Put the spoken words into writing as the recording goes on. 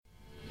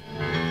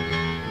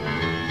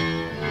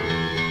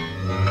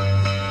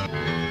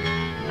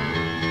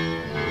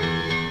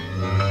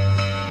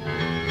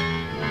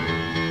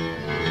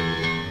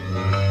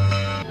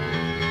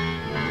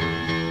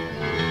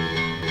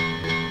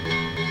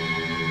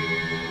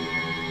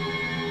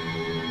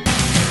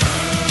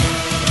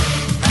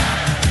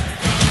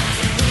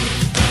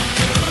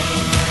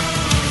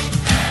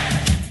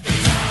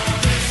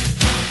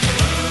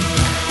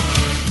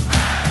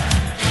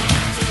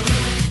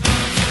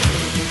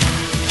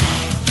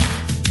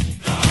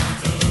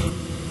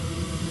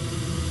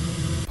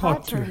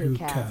Potter Who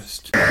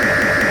Cast. Do you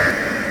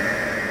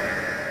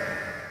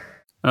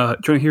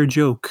want to hear a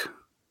joke?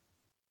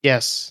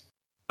 Yes.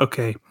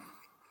 Okay.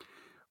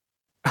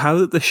 How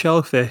did the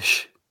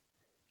shellfish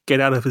get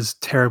out of his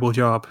terrible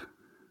job?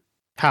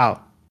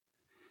 How?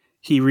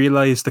 He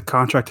realized the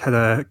contract had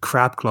a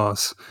crab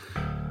clause.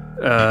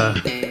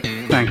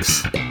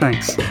 Thanks.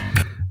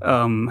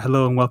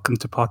 Hello and welcome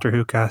to Potter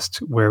Who Cast,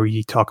 where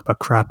we talk about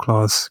crab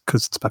clause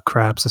because it's about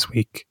crabs this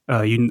week.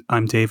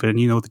 I'm David, and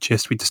you know the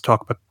gist. We just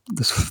talk about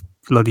this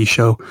bloody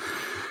show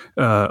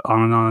on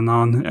and on and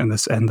on, and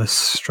this endless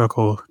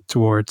struggle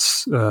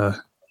towards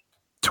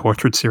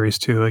Torchwood Series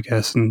 2, I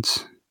guess, and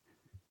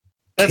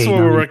that's K9. what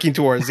we're working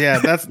towards. Yeah,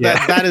 that's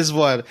Yeah. that is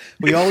what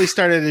we always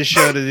started this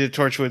show to do.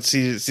 Torchwood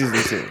season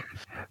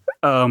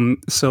 2.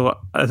 So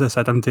as I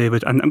said, I'm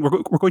David, and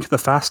we're going to the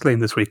fast lane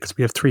this week because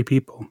we have 3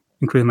 people,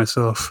 including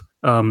myself.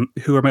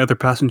 Who are my other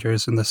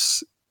passengers in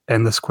this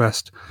endless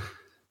quest?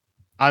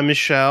 I'm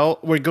Michelle.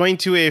 We're going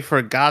to a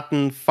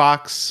forgotten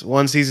Fox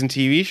one-season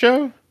TV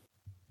show.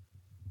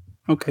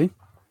 Okay.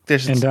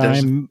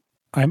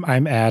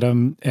 I'm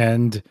Adam,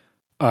 and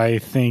I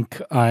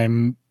think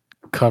I'm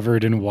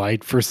covered in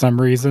white for some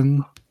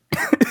reason.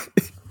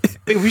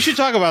 Hey, we should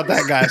talk about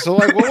that guy. So,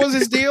 like, what was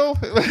his deal?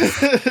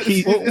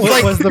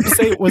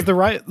 Was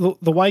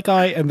the white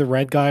guy and the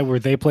red guy, were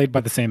they played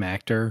by the same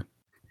actor?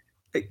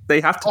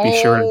 They have to be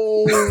sure.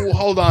 Oh,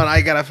 hold on.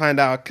 I gotta find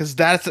out because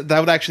that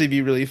would actually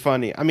be really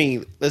funny. I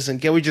mean, listen,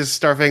 can we just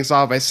start things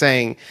off by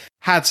saying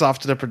hats off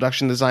to the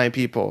production design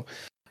people?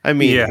 I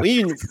mean, Yeah.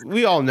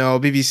 we all know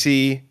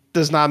BBC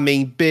does not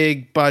make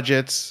big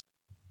budgets.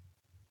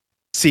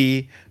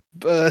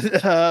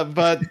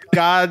 But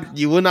God,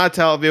 you would not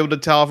be able to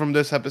tell from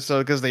this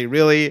episode because they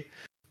really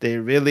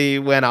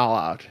went all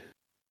out.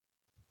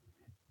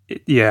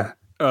 Yeah.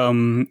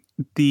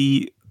 We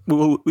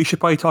should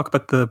probably talk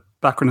about the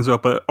background as well,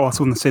 but I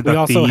also want to say that We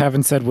also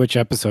haven't said which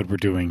episode we're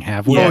doing,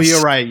 have we? Oh, Yes.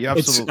 you're right. Yeah,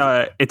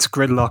 absolutely. It's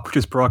Gridlock, which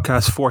was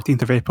broadcast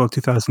 14th of April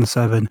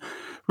 2007,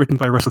 written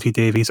by Russell T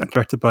Davies and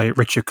directed by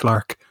Richard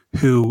Clarke,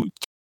 who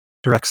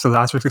directs The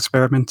Lazarus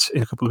Experiment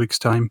in a couple of weeks'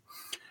 time.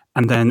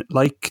 And then,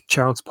 like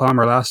Charles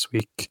Palmer last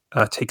week,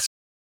 takes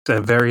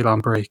a very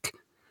long break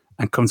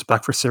and comes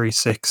back for Series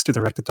 6 to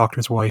direct The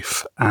Doctor's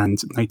Wife and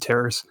Night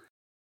Terrors.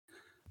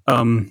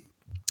 I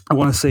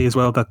want to say as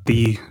well that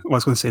the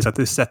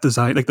set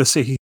design, like the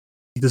city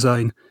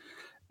design,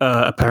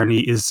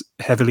 apparently is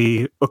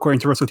heavily, according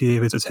to Russell T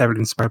Davies, it's heavily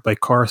inspired by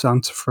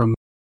Coruscant from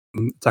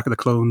Attack of the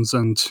Clones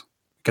and I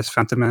guess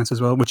Phantom Menace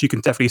as well, which you can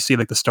definitely see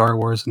like the Star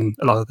Wars in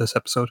a lot of this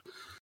episode.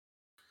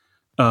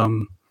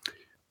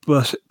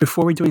 But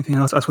before we do anything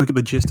else, I just want to get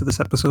the gist of this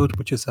episode,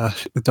 which is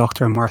that the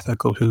Doctor and Martha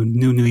go to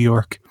New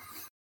York.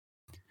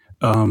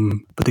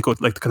 But they go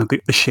to like kind of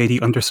the shady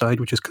underside,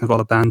 which is kind of all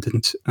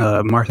abandoned.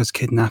 Martha's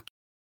kidnapped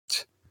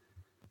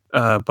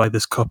by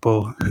this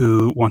couple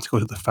who want to go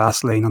to the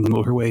fast lane on the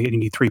motorway, and you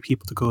need 3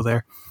 people to go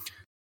there.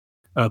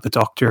 The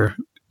Doctor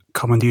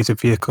commandeers a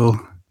vehicle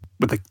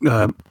with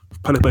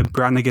piloted by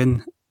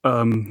Brannigan,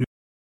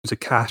 who's a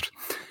cat.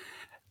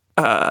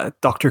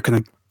 Doctor kind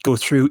of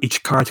goes through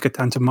each car to get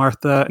down to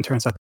Martha, and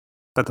turns out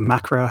that the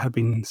Macra have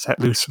been set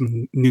loose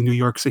from New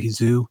York City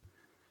Zoo.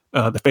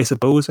 The face of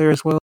Bo's there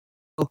as well.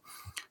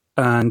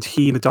 And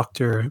he and the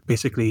Doctor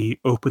basically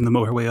open the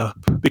motorway up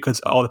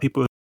because all the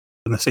people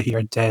in the city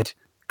are dead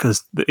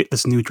because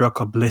this new drug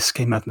called Bliss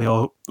came out and they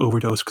all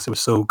overdosed because it was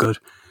so good.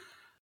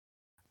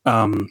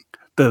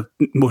 The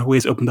motorway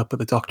is opened up by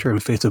the Doctor in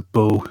the face of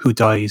Bo, who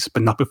dies,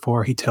 but not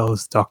before he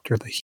tells the Doctor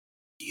that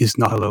he's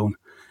not alone.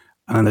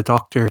 And the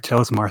Doctor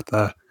tells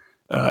Martha,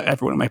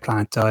 everyone on my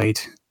planet died.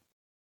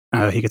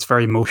 He gets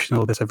very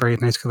emotional. There's a very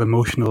nice kind of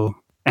emotional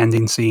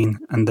ending scene,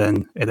 and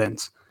then it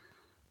ends.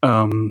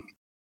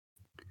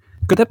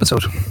 Good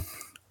episode,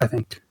 I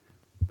think.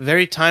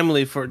 Very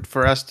timely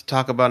for us to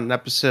talk about an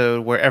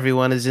episode where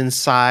everyone is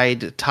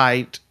inside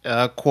tight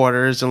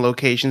quarters and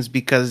locations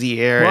because the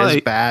air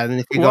is bad, and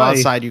if you go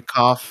outside, you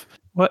cough.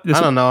 What?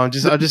 I don't know. I'm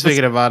just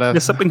thinking about it.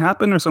 Did something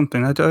happen or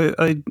something? I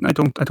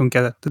don't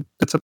get it.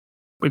 Did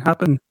something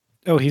happen?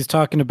 Oh, he's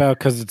talking about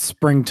because it's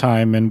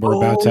springtime and we're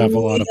about to have a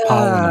lot of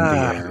pollen in the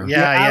air.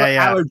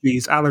 Yeah.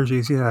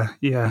 Allergies.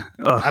 Yeah.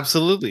 Ugh.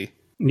 Absolutely.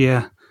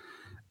 Yeah.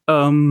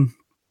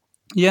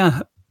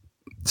 Yeah.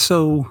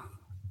 So,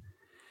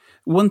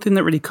 one thing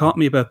that really caught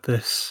me about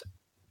this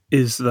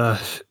is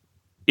that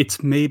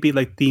it's maybe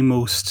like the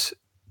most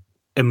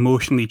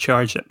emotionally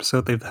charged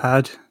episode they've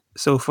had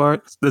so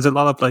far. There's a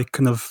lot of like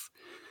kind of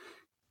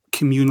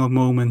communal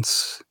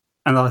moments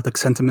and a lot of like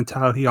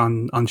sentimentality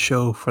on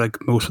show for like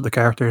most of the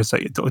characters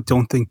that I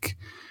don't think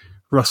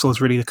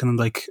Russell's really kind of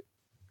like,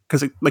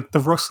 because like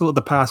the Russell of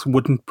the past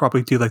wouldn't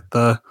probably do like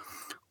the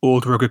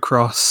old rugged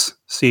cross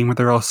scene where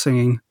they're all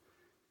singing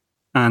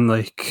and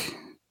like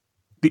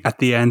at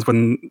the end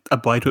when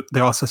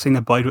they're also sing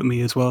Abide With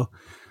Me as well.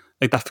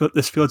 Like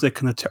this feels like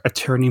kind of a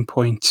turning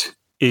point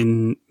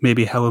in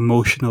maybe how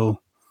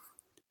emotional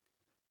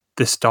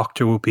this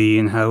Doctor will be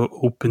and how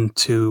open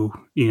to,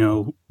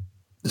 the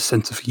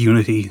sense of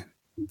unity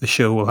the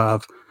show will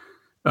have.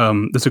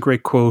 There's a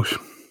great quote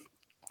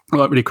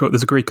Well, really cool.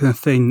 There's a great kind of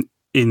thing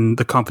in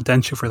The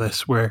Confidential for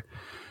this where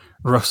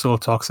Russell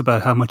talks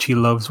about how much he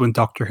loves when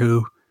Doctor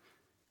Who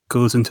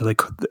goes into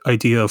like the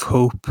idea of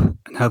hope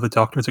and how the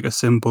Doctor is like a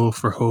symbol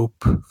for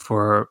hope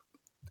for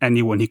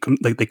anyone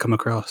they come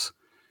across,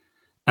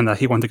 and that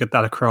he wanted to get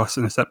that across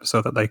in this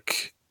episode, that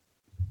like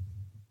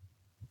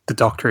the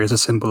Doctor is a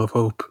symbol of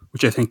hope,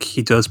 which I think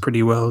he does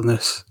pretty well in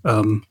this.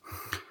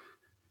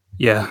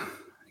 Yeah,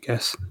 I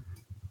guess.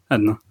 I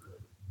don't know.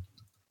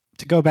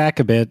 To go back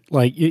a bit,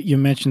 like you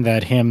mentioned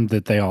that hymn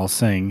that they all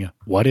sing.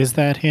 What is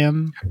that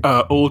hymn?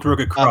 Old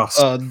Rugged Cross.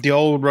 The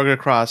Old Rugged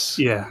Cross.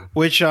 Yeah.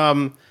 Which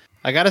I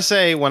gotta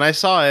say, when I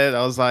saw it,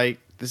 I was like,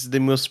 this is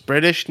the most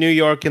British New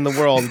York in the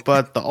world,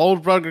 but the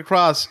Old Rugged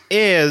Cross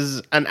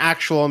is an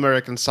actual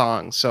American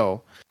song,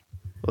 so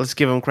let's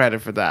give him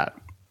credit for that.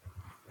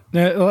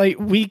 Now, like,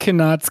 we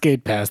cannot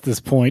skate past this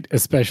point,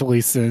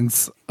 especially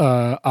since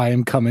I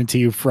am coming to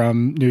you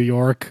from New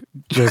York,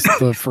 just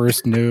the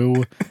first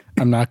new.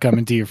 I'm not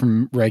coming to you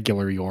from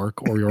regular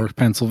York or York,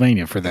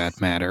 Pennsylvania, for that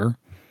matter.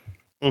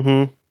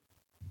 Mm-hmm.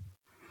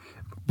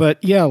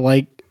 But yeah,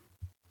 like,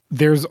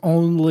 there's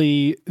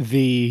only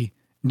the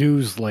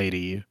news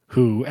lady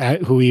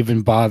who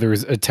even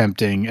bothers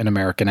attempting an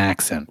American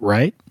accent,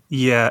 right?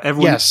 Yeah,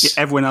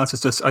 everyone else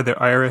is just either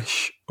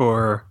Irish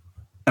or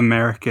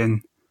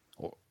American.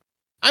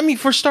 I mean,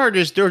 for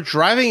starters, they're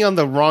driving on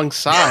the wrong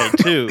side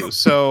too.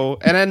 So,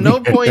 and at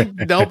no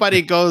point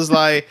nobody goes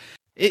like,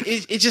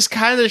 it just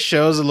kind of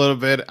shows a little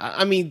bit.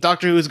 I mean,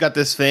 Doctor Who's got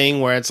this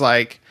thing where it's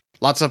like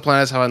lots of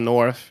planets have a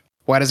north.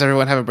 Why does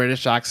everyone have a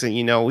British accent?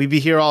 You know, we'd be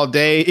here all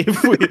day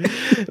if we.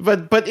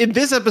 but in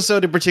this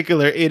episode in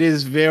particular, it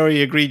is very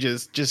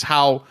egregious. Just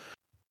how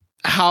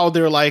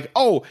they're like,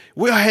 oh,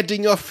 we're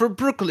heading off for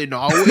Brooklyn,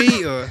 are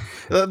we?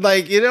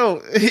 Like, you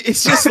know,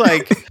 it's just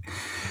like.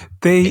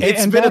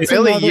 It's been a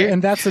billion years.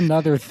 And that's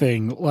another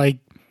thing. Like,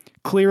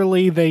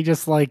 clearly they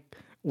just like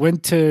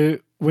went to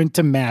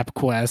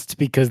MapQuest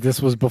because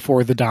this was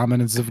before the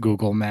dominance of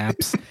Google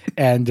Maps,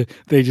 and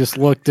they just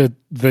looked at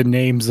the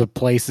names of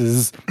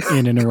places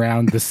in and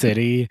around the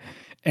city,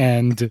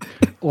 and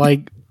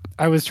like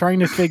I was trying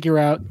to figure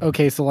out,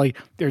 okay, so like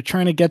they're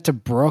trying to get to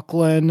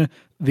Brooklyn,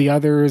 the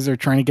others are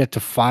trying to get to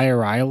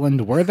Fire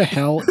Island. Where the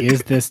hell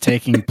is this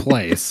taking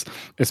place?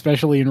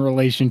 Especially in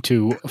relation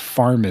to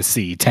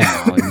Pharmacy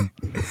Town.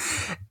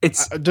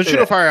 It's don't you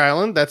know Fire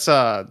Island? That's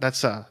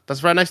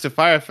right next to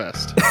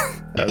Firefest.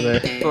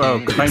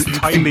 Well,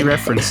 timely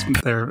reference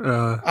there.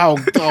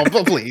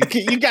 Please,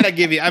 you gotta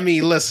give me. I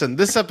mean, listen,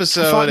 this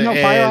episode.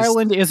 Fire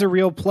Island is a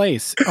real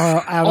place.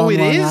 Out on Long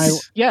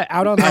Island. Yeah,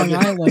 out on Long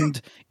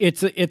Island.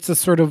 It's a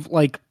sort of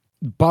like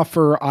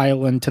buffer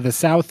island to the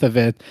south of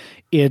it.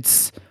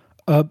 It's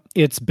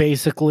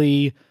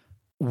basically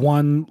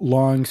one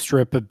long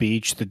strip of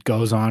beach that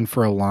goes on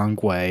for a long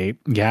way.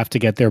 You have to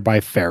get there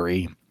by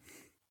ferry.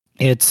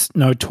 It's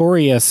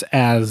notorious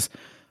as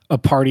a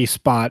party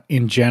spot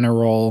in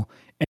general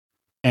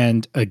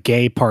and a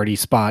gay party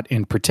spot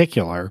in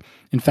particular.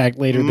 In fact,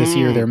 later this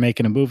year, they're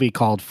making a movie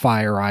called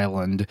Fire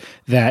Island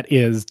that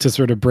is, to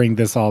sort of bring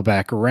this all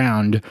back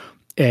around,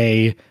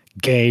 a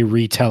gay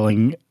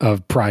retelling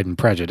of Pride and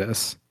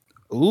Prejudice.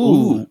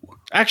 Ooh.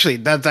 Actually,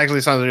 that actually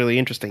sounds really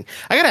interesting.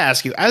 I gotta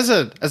ask you, as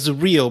a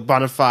real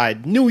bona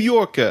fide New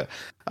Yorker,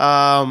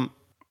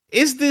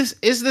 is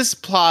this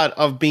plot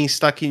of being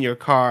stuck in your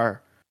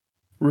car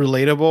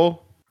relatable?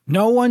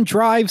 No one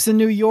drives in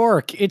New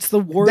York. It's the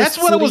worst. That's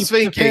what I was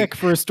thinking. To pick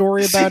for a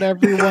story about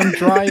everyone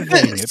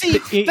driving.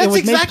 It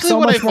would make so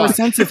much more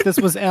sense if this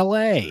was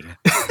L.A.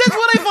 That's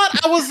what I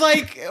thought. I was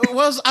like,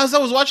 as I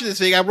was watching this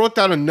thing, I wrote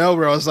down a note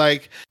where I was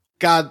like,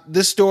 God,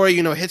 this story,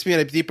 hits me at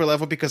a deeper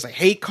level because I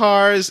hate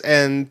cars,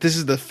 and this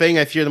is the thing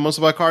I fear the most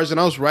about cars. And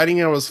I was writing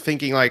it, I was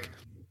thinking like,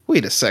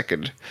 wait a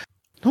second,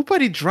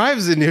 nobody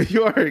drives in New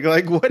York.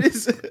 Like, what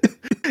is it?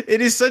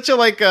 It is such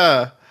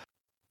a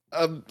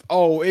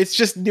it's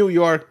just New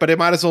York, but it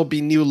might as well be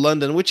New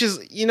London, which is,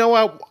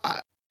 what,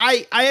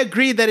 I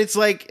agree that it's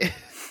like,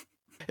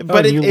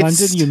 but New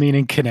London, you mean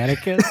in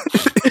Connecticut?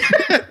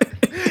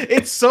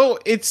 It's so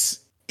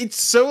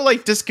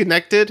like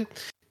disconnected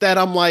that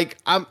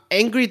I'm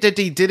angry that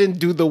they didn't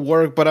do the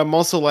work, but I'm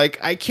also like,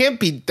 I can't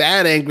be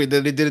that angry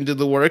that they didn't do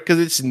the work because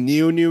it's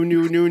New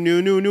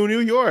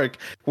York,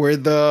 where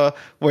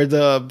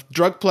the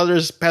drug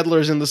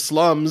peddlers in the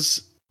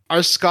slums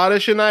are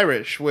Scottish and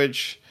Irish,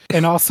 which.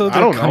 And also,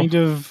 they're kind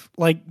of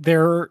like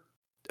they're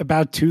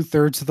about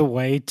 2/3 of the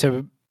way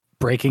to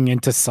breaking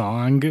into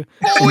song.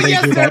 Oh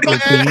yes,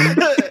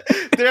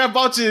 they're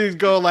about to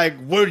go like,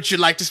 "Would you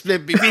like to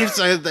split beef?"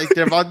 So like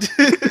they're about.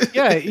 To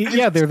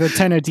yeah, they're the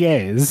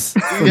Thénardiers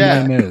from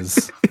Les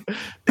Mis.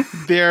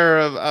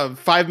 They're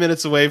 5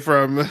 minutes away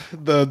from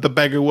the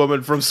beggar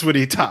woman from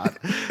Sweeney Todd,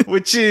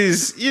 which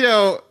is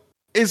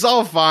is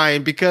all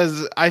fine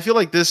because I feel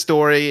like this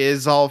story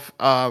is all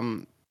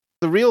the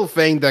real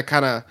thing that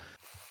kind of.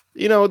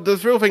 The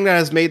real thing that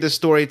has made the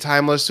story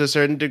timeless to a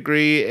certain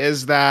degree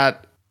is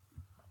that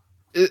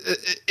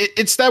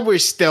it's that we're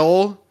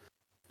still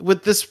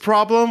with this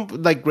problem.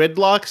 Like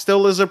gridlock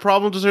still is a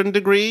problem to a certain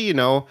degree.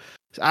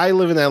 I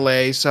live in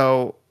LA,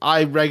 so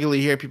I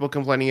regularly hear people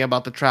complaining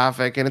about the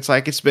traffic, and it's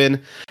like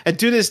and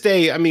to this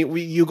day, I mean,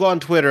 you go on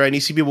Twitter and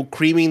you see people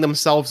creaming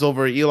themselves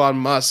over Elon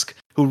Musk,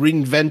 who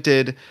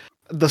reinvented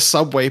the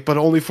subway, but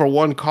only for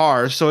one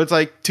car. So it's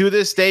like, to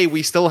this day,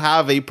 we still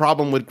have a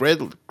problem with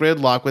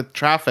gridlock with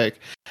traffic,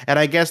 and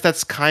I guess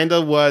that's kind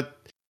of what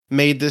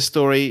made this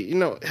story,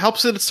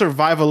 helps it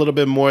survive a little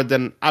bit more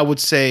than I would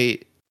say,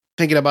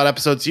 thinking about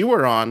episodes you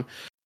were on.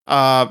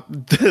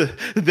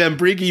 Them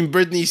bringing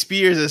Britney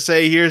Spears to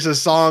say, here's a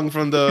song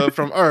from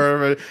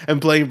Earth,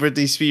 and playing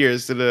Britney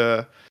Spears in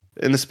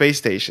the space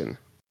station.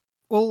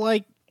 Well,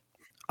 like,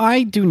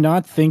 I do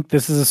not think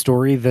this is a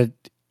story that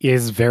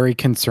is very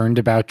concerned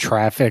about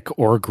traffic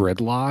or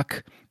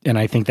gridlock, and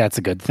I think that's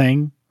a good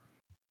thing.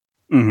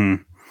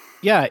 Mm-hmm.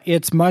 Yeah,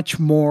 it's much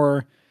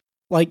more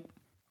like,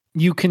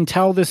 you can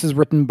tell this is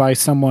written by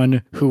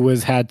someone who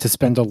has had to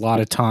spend a lot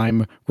of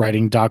time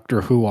writing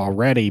Doctor Who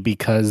already,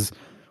 because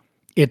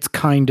it's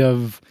kind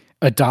of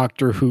a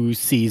Doctor Who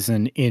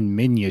season in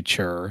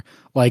miniature.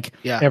 Like,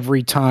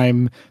 every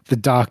time the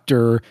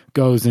Doctor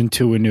goes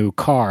into a new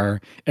car,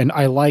 and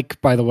I like,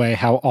 by the way,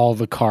 how all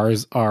the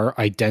cars are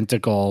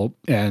identical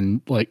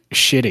and like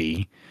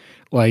shitty.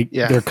 Like,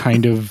 they're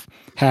kind of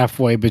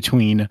halfway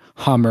between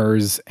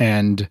Hummers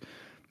and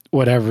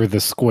whatever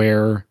the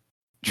square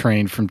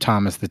train from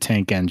Thomas the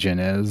Tank Engine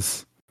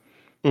is.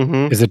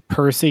 Mm-hmm. Is it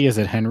Percy? Is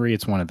it Henry?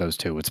 It's one of those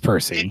two. It's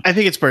Percy. I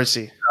think it's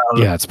Percy.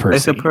 Yeah, it's Percy.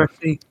 Is it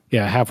Percy?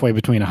 Yeah, halfway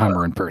between a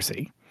Hummer and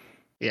Percy.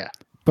 Yeah.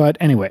 But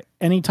anyway,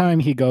 anytime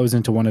he goes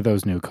into one of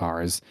those new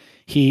cars,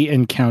 he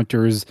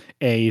encounters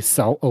a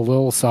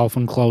little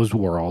self-enclosed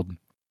world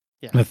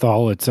with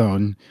all its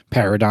own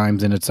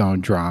paradigms and its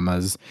own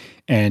dramas.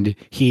 And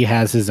he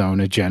has his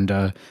own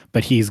agenda,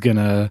 but he's going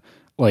to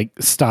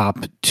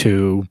stop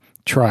to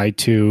try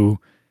to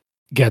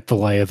get the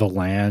lay of the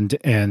land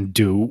and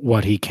do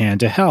what he can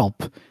to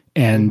help.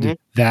 And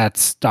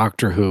that's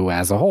Doctor Who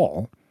as a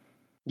whole.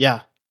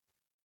 Yeah.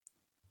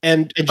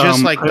 And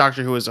just like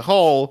Doctor Who as a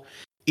whole,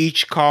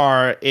 each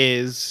car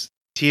is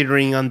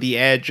teetering on the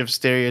edge of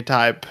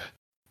stereotype,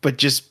 but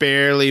just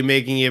barely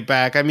making it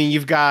back. I mean,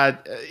 you've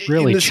got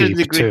really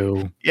cheap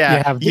too.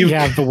 Yeah, you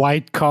have the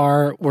white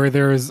car where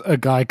there's a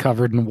guy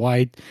covered in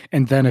white,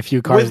 and then a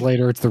few cars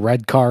later, it's the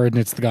red car and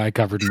it's the guy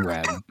covered in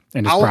red.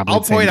 And it's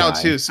I'll point out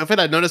too, something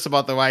I noticed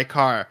about the white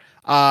car.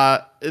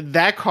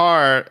 That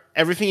car,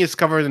 everything is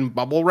covered in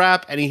bubble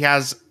wrap, and he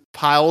has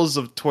piles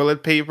of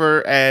toilet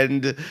paper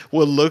and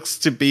what looks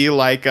to be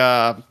like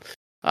a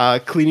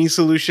cleaning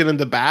solution in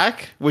the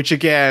back, which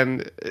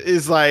again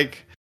is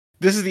like,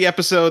 this is the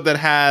episode that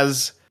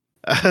has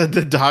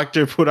the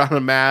Doctor put on a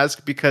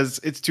mask because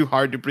it's too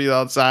hard to breathe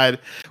outside,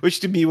 which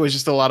to me was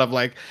just a lot of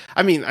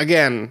I mean,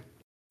 again,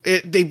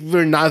 they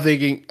were not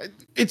thinking,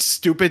 it's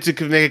stupid to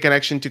make a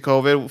connection to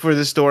COVID for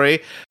this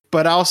story,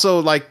 but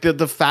also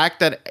the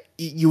fact that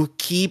you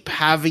keep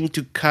having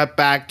to cut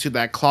back to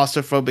that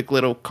claustrophobic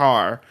little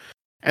car,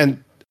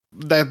 and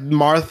that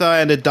Martha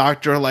and the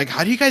Doctor are like,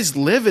 how do you guys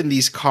live in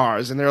these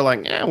cars? And they're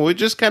like, we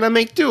just kind of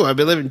make do. I've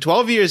been living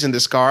 12 years in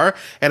this car,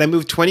 and I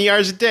move 20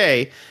 hours a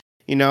day.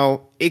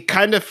 It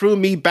kind of threw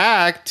me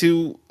back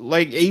to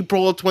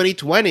April of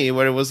 2020,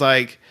 where it was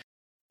like,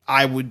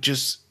 I would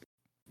just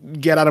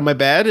get out of my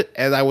bed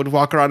and I would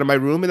walk around in my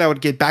room and I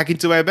would get back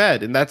into my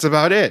bed, and that's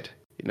about it.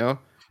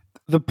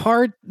 The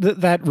part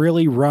that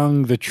really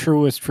rung the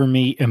truest for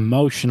me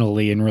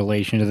emotionally in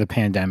relation to the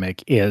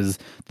pandemic is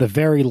the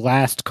very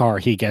last car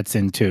he gets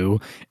into,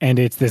 and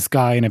it's this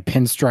guy in a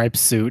pinstripe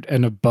suit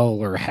and a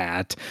bowler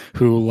hat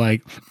who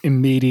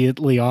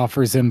immediately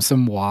offers him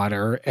some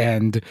water,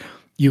 and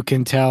you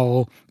can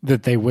tell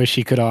that they wish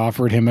he could have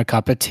offered him a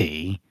cup of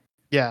tea.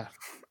 Yeah.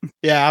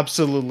 Yeah,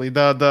 absolutely.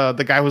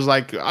 The guy was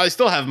like, I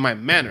still have my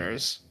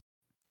manners.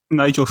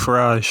 Nigel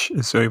Farage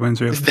is very real.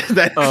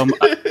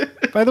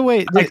 By the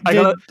way,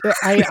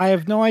 I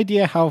have no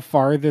idea how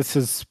far this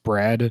has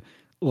spread,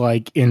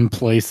 in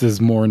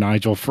places more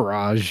Nigel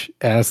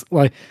Farage-esque.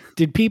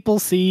 Did people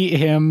see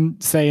him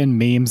saying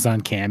memes on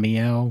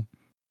Cameo?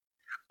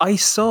 I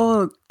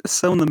saw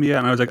some of them, yeah,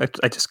 and I was like,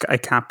 I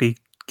can't be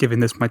giving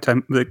this my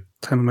time, the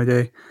time of my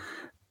day.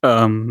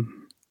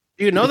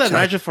 You know that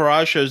Nigel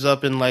Farage shows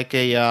up in a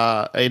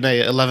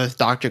 11th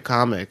Doctor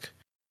comic.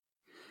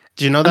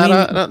 Do you know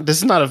that? This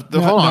is not a...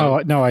 hold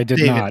on. No, I did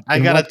David, not. I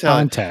gotta tell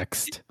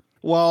context.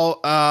 Well,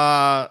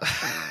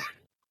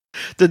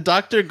 the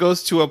Doctor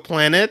goes to a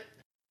planet,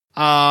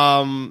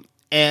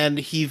 and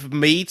he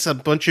meets a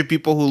bunch of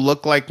people who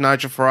look like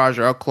Nigel Farage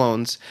or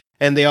clones,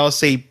 and they all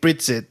say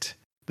Britsit.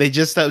 They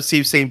just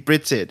keep saying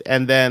Britsit,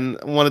 and then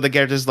one of the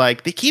characters is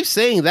like, they keep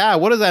saying that.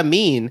 What does that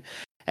mean?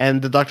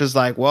 And the Doctor's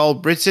like, well,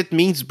 Britsit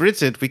means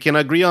Britsit. We can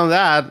agree on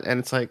that. And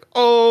it's like,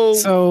 oh.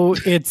 So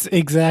it's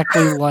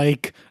exactly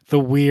like the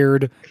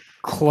weird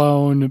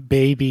clone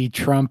baby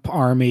Trump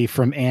army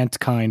from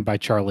Antkind by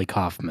Charlie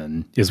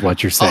Kaufman is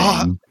what you're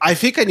saying. I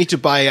think I need to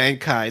buy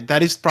Antkind.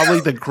 That is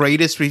probably the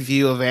greatest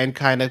review of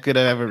Antkind I could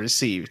have ever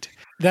received.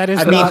 That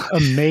is not a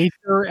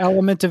major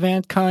element of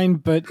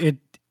Antkind, but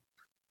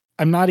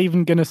I'm not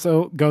even gonna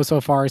go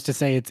so far as to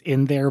say it's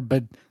in there,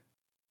 but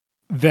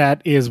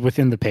that is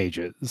within the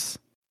pages.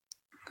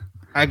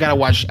 I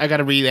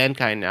gotta read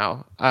Mankind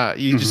now.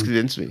 You just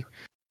convinced me.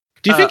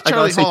 Do you think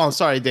Charlie? Hold on,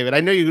 sorry, David. I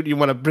know you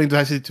want to bring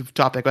the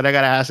topic, but I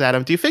gotta ask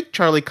Adam. Do you think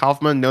Charlie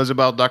Kaufman knows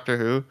about Doctor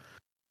Who?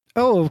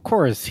 Oh, of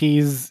course.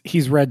 He's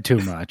read too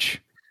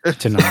much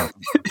to know.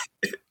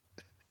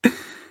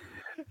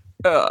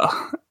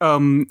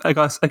 I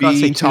gotta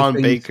say Tom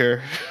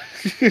Baker.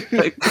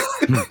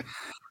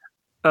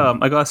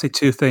 I gotta say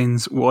two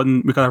things.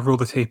 One, we gotta roll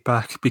the tape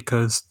back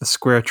because the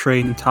square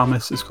train in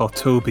Thomas is called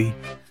Toby.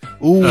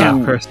 Ooh,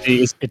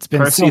 Percy is it's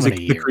been Percy so many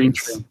the years. green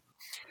train.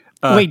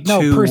 Wait, no,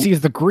 Percy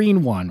is the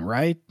green one,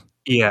 right?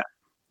 Yeah,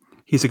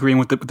 he's the green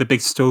with the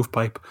big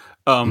stovepipe.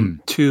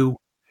 Two,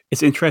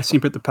 it's interesting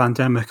about the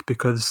pandemic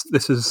because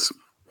this is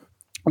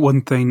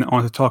one thing I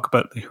want to talk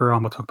about. Here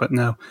on, we'll talk about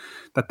now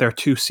that there are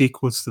two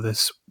sequels to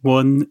this.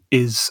 One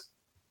is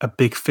a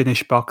Big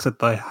Finish box set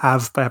that I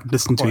haven't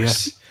listened to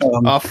yet.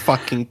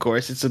 Fucking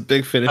course, it's a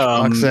Big Finish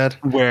box set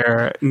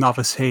where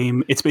Novice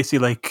Haim. It's basically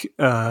like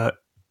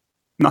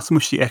not so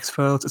much the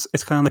X-Files.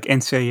 It's kind of like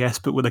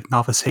NCIS, but with like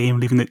Novice Haim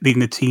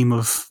leading a team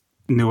of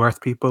New Earth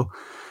people.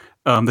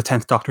 The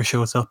 10th Doctor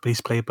shows up, but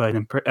he's played by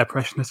an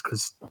impressionist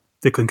because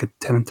they couldn't get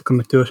Tennant to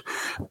come do it.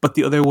 But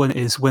the other one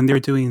is when they're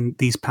doing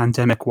these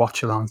pandemic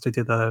watch-alongs, they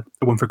did a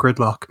one for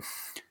Gridlock.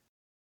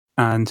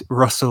 And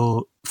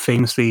Russell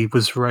famously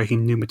was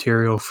writing new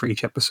material for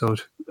each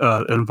episode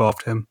that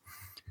involved him.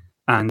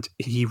 And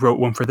he wrote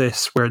one for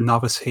this where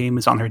Novice Haim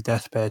is on her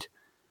deathbed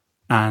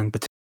and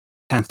the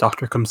 10th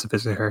Doctor comes to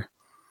visit her.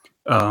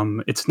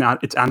 It's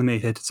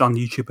animated. It's on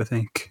YouTube, I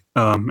think,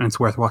 and it's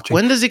worth watching.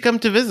 When does he come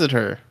to visit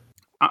her?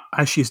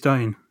 As she's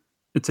dying.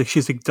 It's like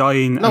she's like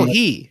dying. No,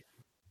 the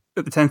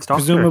 10th Doctor.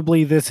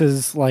 Presumably, this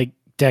is like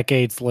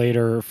decades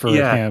later for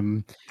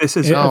him. This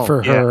is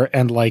for her,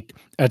 and like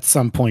at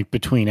some point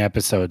between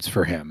episodes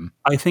for him.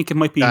 I think it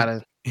might be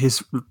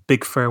his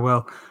big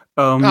farewell.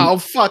 Oh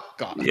fuck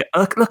God! Yeah,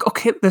 look.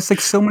 Okay, there's like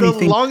so many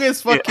things. The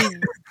longest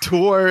fucking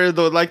tour,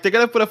 though. Like they're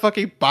gonna put a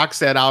fucking box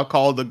set out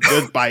called the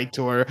Goodbye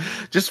Tour.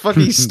 Just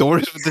fucking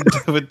stories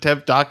with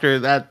 10th Doctor.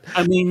 That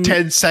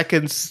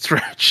 10-second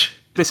stretch.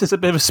 This is a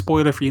bit of a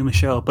spoiler for you,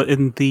 Michelle, but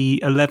in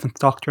the 11th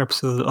Doctor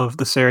episode of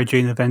the Sarah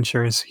Jane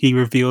Adventures, he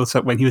reveals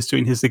that when he was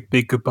doing his like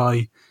big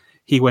goodbye,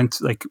 he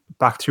went like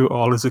back through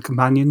all his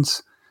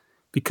companions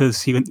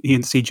because he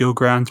didn't see Jo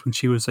Grant when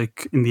she was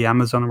like in the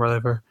Amazon or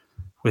whatever.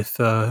 With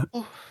I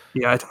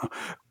don't know.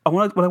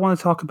 What I want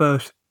to talk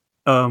about,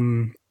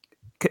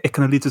 it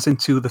kind of leads us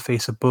into the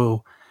Face of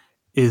Boe.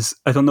 Is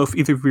I don't know if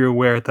either of you are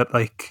aware that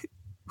like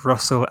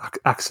Russell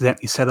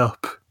accidentally set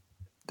up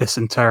this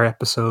entire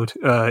episode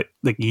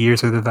like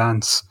years in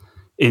advance.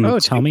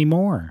 Tell me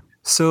more.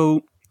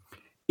 So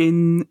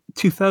in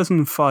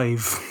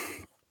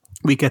 2005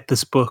 we get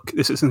this book.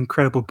 This is an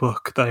incredible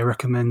book that I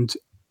recommend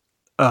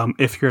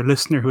if you're a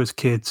listener who has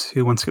kids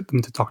who wants to get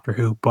them to Doctor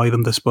Who, buy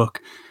them this book.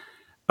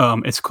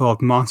 It's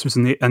called Monsters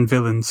and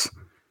Villains.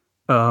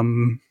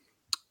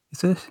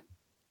 Is it?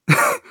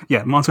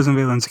 Yeah, Monsters and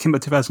Villains. It came out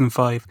in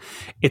 2005.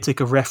 It's like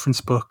a reference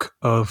book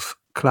of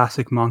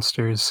classic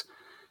monsters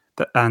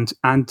and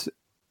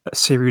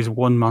Series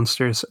 1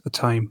 monsters at the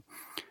time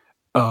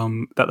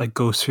that like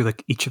goes through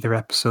like each of their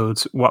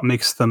episodes, what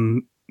makes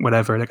them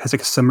whatever, like has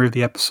like a summary of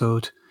the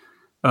episode,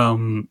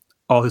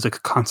 all this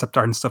like concept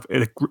art and stuff.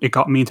 It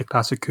got me into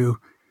classic Who.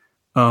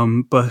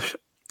 But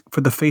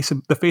for the Face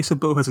of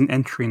Boe has an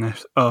entry in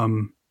it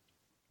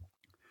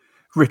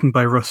written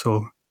by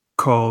Russell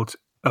called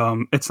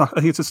it's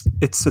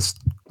just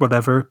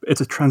whatever. It's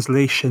a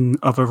translation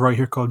of a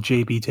writer called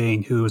J.B.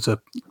 Dane, who was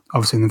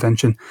obviously an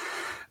invention.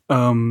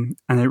 And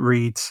it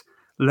reads,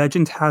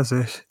 legend has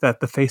it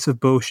that the Face of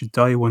Boe should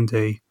die one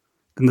day,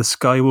 then the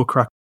sky will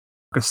crack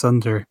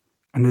asunder,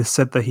 and it is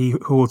said that he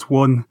holds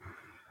one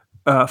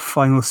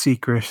final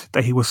secret,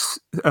 that he will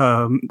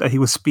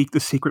speak the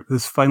secret with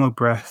his final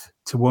breath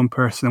to one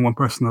person and one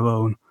person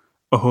alone,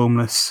 a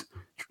homeless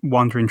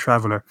wandering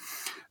traveller.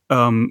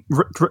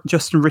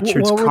 Justin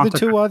Richards. What were the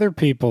two other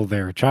people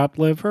there? Chopped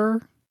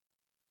liver?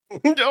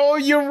 Oh,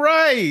 you're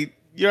right.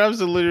 You're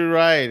absolutely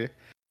right.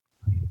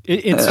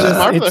 It's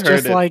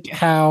just like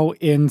how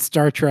in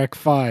Star Trek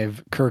V,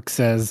 Kirk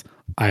says,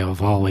 I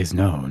have always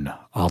known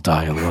I'll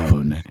die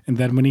alone. And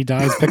then when he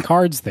dies,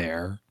 Picard's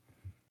there.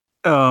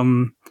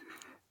 So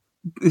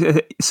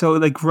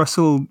like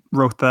Russell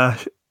wrote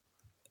that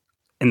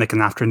in like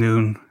an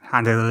afternoon,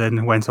 handed it in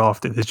and went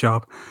off, did his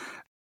job.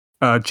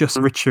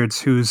 Justin Richards,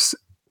 who's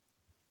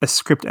a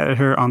script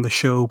editor on the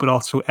show, but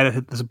also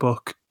edited this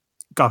book,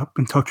 got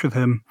in touch with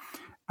him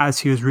as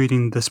he was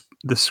reading this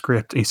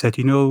script. And he said,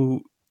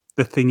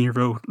 the thing you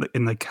wrote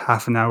in like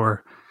half an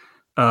hour,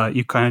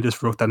 you kind of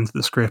just wrote that into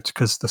the script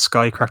because the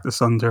sky cracked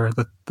asunder,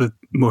 the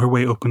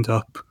motorway opened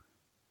up,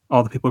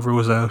 all the people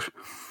rose out.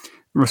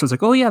 Russell's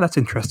like, oh yeah, that's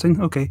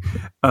interesting. Okay.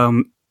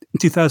 In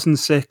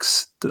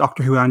 2006, the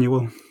Doctor Who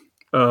annual,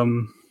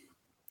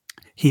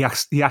 he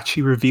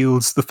actually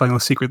reveals the final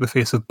secret of the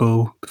Face of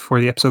Boe before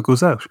the episode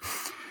goes out.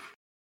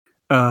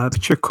 A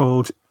picture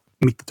called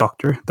Meet the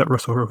Doctor that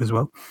Russell wrote as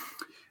well.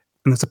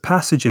 And there's a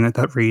passage in it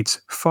that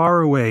reads,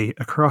 "Far away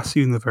across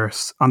the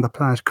universe on the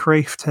planet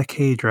Craif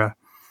Tekhadra,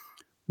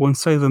 one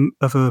side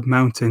of a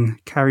mountain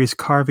carries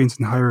carvings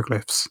and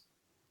hieroglyphs.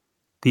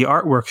 The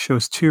artwork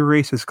shows two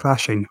races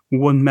clashing,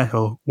 one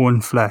metal,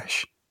 one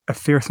flesh, a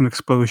fearsome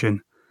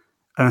explosion,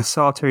 and a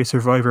solitary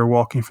survivor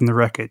walking from the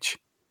wreckage.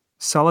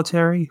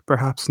 Solitary?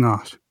 Perhaps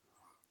not.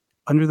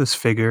 Under this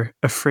figure,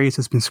 a phrase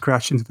has been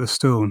scratched into the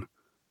stone,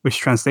 which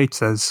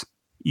translates as,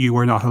 'You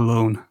are not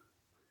alone.'"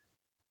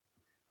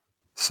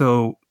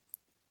 So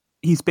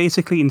he's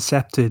basically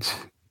incepted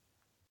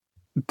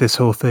this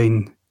whole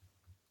thing.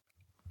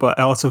 But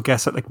I also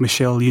guess that, like,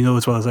 Michelle, you know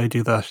as well as I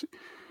do that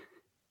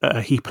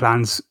he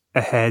plans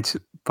ahead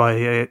by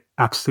an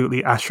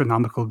absolutely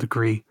astronomical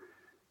degree.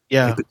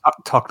 Yeah. Like, the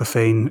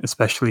Toclafane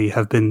especially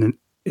have been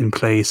in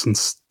play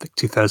since like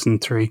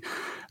 2003.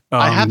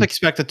 I have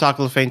expected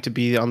Toclafane to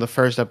be on the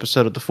first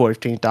episode of the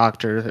 14th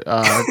Doctor,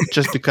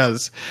 just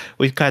because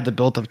we've kind of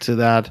built up to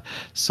that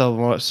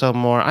so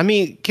more. I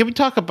mean, can we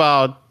talk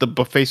about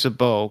the Face of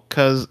Bo?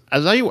 Because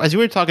as you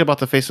were talking about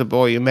the Face of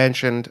Bo, you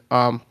mentioned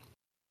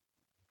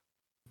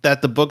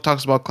that the book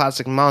talks about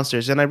classic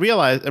monsters, and I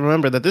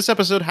remember that this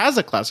episode has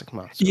a classic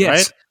monster. Yes,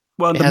 right?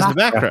 Well, it has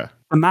the Macra.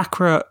 The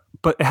Macra,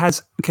 but it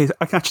has. Okay,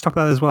 I can actually talk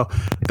about that as well.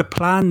 The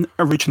plan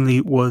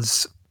originally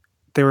was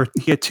he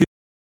had two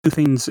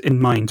things in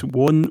mind.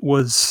 One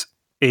was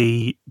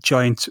a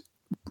giant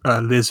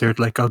lizard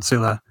like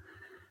Godzilla,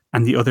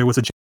 and the other was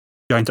a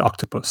giant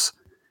octopus.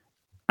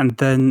 And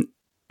then,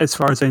 as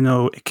far as I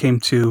know, it came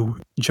to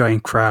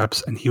giant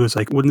crabs, and he was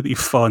like, "Wouldn't it be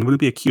fun?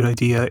 Wouldn't it be a cute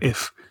idea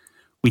if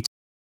we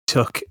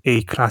took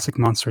a classic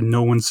monster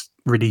no one's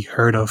really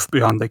heard of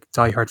beyond like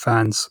diehard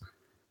fans,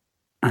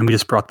 and we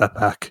just brought that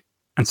back?"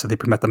 And so they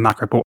met the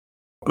Macra. But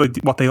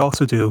what they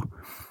also do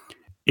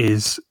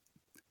is,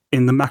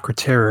 in the Macra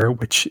Terror,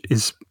 which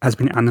has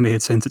been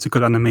animated since, it's a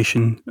good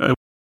animation. I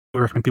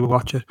recommend people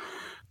watch it.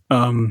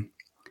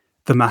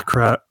 The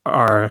Macra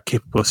are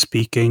capable of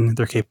speaking.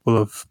 They're capable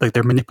of, like,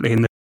 they're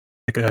manipulating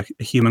like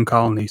a human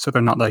colony, so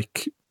they're not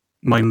like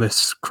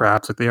mindless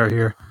crabs like they are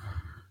here.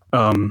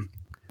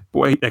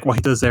 What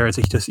he does there is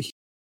he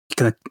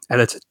kind of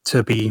edits it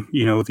to be,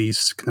 you know,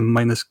 these kind of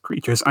mindless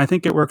creatures. I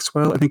think it works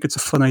well. I think it's a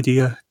fun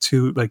idea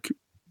to like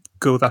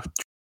go that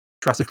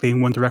drastically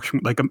in one direction,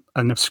 like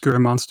an obscure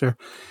monster.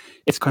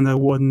 It's kind of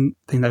one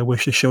thing that I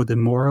wish the show did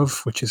more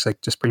of, which is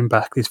like just bring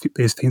back these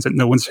things that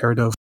no one's heard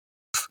of,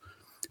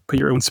 put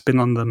your own spin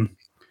on them.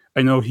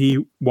 I know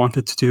he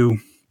wanted to do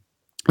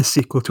a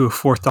sequel to a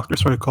fourth Doctor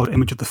story called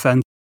Image of the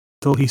Fendel.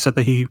 He said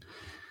that he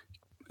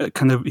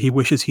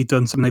wishes he'd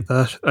done something like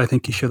that. I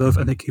think he should have.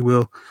 I think he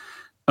will.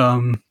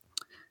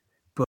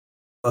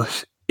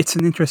 But it's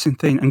an interesting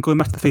thing. And going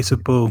back to the Face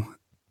of Bo,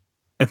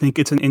 I think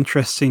it's an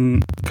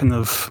interesting kind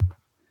of,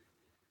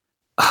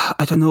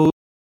 I don't know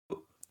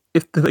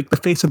if the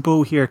Face of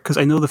Bo here, because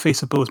I know the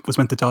Face of Bo was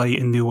meant to die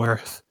in New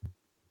Earth,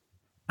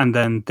 and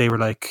then they were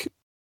like,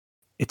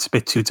 it's a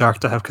bit too dark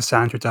to have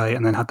Cassandra die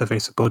and then have the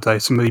Face of Bo die,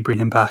 so maybe bring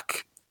him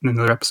back in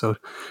another episode.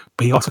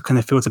 But he also kind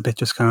of feels a bit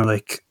just kind of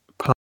like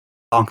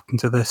plonked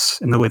into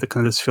this in a way that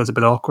kind of just feels a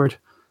bit awkward.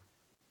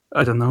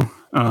 I don't know.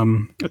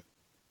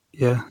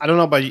 Yeah, I don't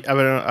know about you.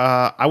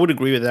 I would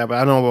agree with that, but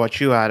I don't know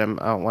about you, Adam.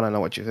 I want to know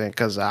what you think,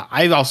 because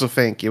I also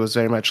think it was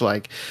very much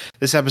like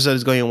this episode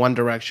is going in one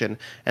direction,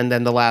 and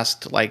then the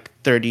last like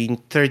 13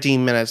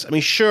 minutes. I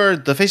mean, sure,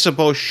 the Face of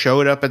Bo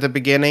showed up at the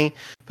beginning,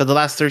 but the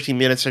last 13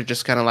 minutes are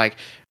just kind of like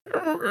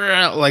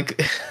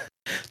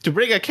to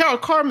bring a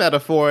car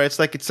metaphor. It's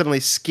like it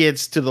suddenly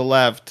skids to the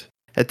left.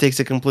 It takes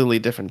a completely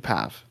different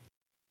path.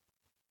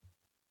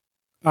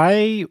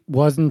 I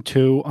wasn't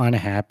too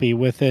unhappy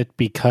with it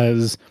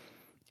because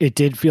it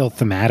did feel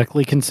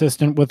thematically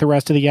consistent with the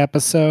rest of the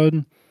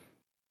episode.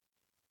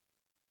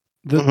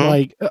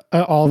 Like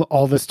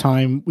all this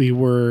time we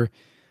were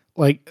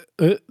like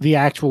the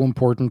actual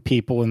important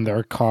people in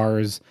their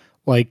cars.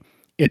 Like,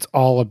 it's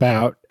all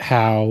about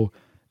how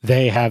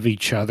they have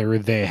each other.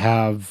 They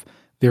have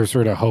their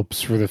sort of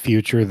hopes for the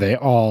future. They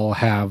all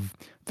have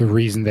the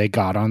reason they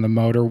got on the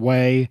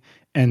motorway.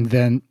 And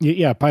then,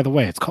 yeah, by the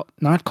way, it's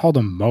not called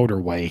a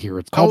motorway here.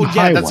 It's called a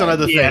highway. That's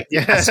another thing.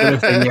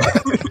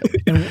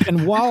 Yeah.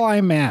 And while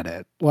I'm at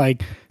it,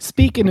 like,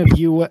 speaking of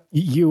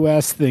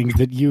U.S. things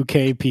that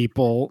UK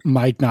people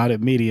might not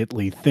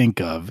immediately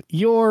think of,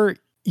 your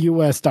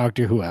U.S.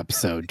 Doctor Who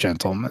episode,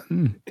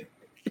 gentlemen.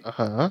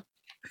 Uh-huh.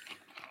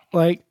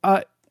 Like,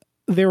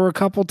 there were a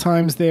couple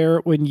times there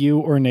when you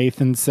or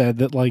Nathan said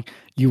that, like,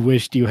 you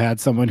wished you had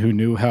someone who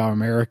knew how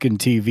American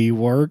TV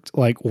worked.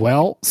 Like,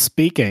 well,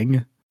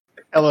 speaking...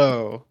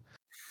 Hello.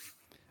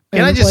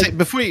 Can I just say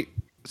before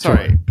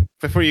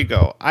you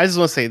go, I just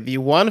want to say the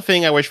one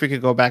thing I wish we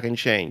could go back and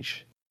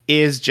change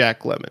is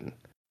Jack Lemmon.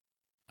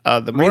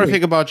 The more I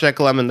think about Jack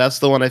Lemmon, that's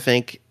the one I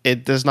think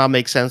it does not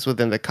make sense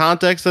within the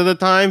context of the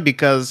time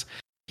because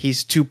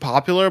he's too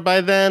popular by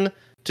then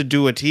to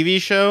do a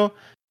TV show.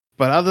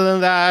 But other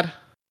than that,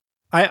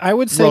 I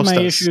would say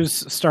my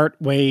issues start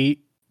way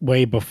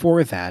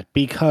before that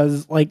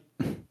because, like,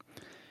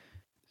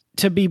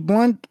 to be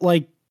blunt,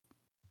 like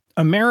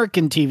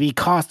American TV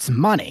costs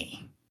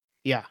money.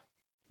 Yeah.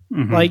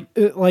 Mm-hmm.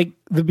 Like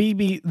the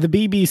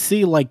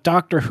BBC, like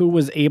Doctor Who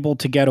was able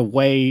to get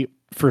away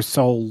for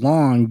so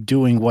long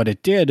doing what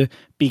it did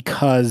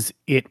because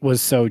it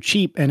was so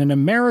cheap. And an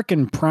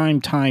American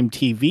primetime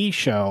TV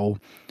show,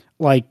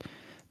 like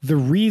the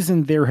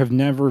reason there have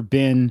never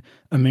been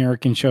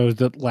American shows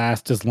that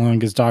last as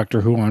long as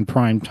Doctor Who on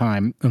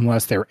primetime,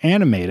 unless they're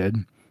animated,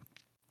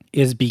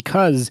 is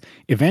because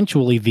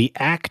eventually the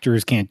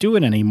actors can't do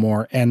it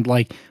anymore. And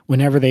like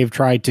whenever they've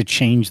tried to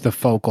change the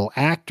focal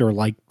actor,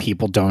 like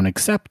people don't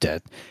accept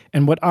it.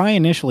 And what I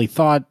initially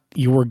thought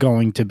you were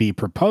going to be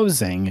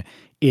proposing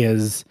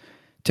is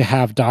to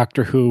have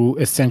Doctor Who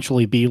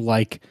essentially be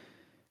like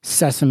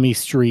Sesame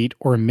Street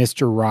or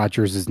Mr.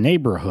 Rogers'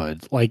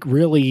 Neighborhood, like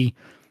really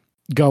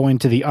go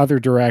into the other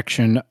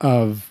direction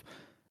of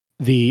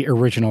the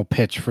original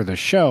pitch for the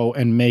show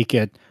and make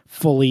it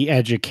fully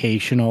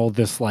educational,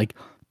 this like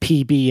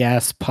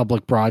PBS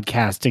public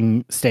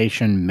broadcasting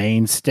station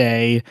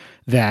mainstay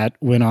that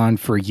went on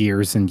for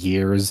years and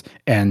years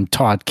and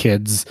taught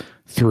kids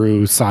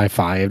through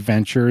sci-fi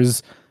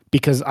adventures,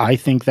 because I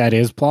think that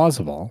is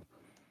plausible.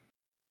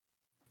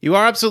 You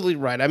are absolutely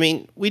right. I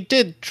mean, we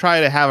did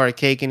try to have our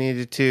cake and eat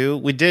it too.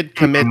 We did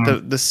commit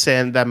the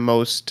sin that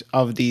most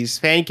of these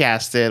fan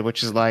casts did,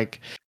 which is like,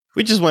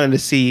 we just wanted to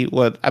see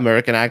what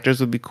American actors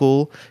would be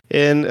cool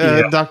in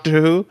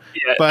Doctor Who.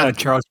 Yeah, but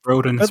Charles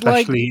Grodin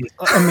especially.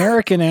 Like,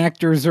 American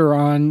actors are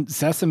on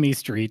Sesame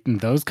Street and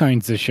those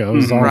kinds of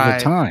shows all the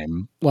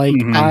time. Like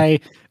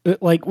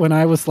like when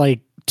I was like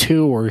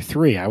 2 or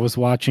 3, I was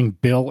watching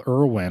Bill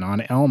Irwin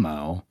on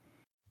Elmo.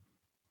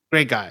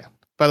 Great guy.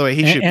 By the way,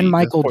 he should be. And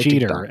Michael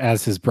Jeter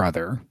as his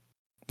brother,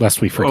 lest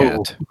we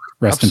forget.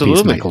 Rest in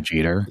peace, Michael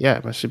Jeter. Yeah,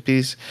 rest in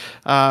peace.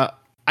 I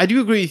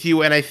do agree with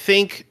you, and I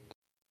think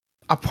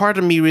a part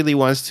of me really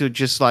wants to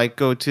just like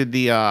go to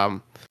the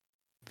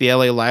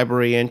LA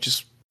library and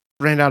just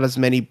rent out as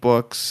many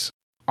books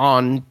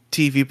on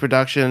TV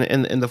production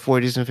in the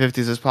 40s and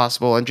 50s as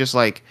possible, and just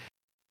like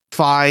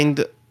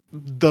find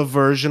the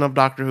version of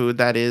Doctor Who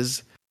that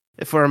is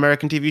for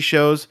American TV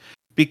shows,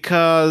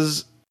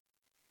 because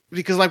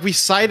like we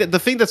cited, the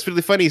thing that's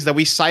really funny is that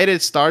we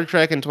cited Star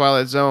Trek and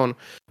Twilight Zone,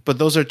 but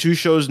those are two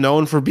shows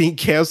known for being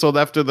canceled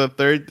after the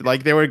third,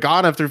 like they were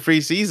gone after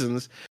 3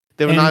 seasons.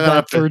 They were not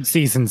that third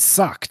season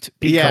sucked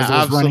because it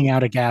was running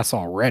out of gas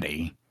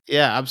already.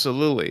 Yeah,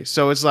 absolutely.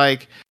 So it's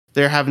like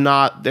there has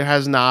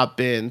not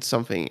been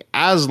something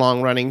as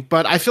long running,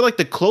 but I feel like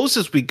the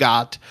closest we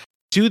got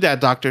to that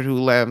Doctor Who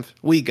length,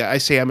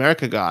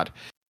 America got,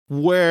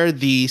 were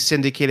the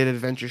syndicated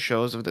adventure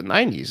shows of the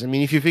 90s. I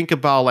mean, if you think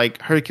about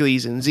like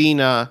Hercules and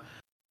Xena,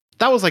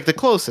 that was like the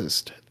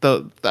closest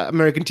the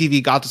American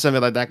TV got to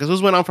something like that, because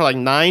those went on for like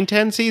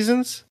 9-10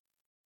 seasons.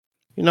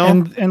 You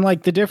know? And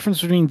like the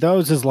difference between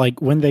those is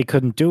like when they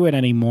couldn't do it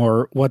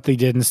anymore, what they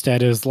did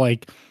instead is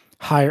like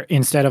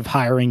instead of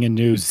hiring a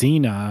new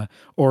Xena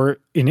or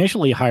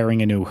initially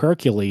hiring a new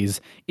Hercules,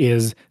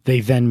 is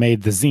they then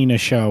made the Xena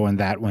show and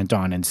that went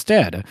on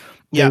instead.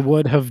 Yeah. They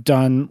would have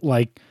done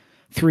like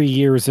 3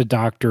 years of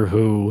Doctor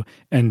Who,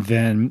 and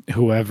then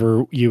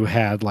whoever you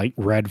had, like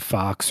Red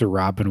Fox or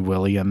Robin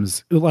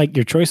Williams, like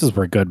your choices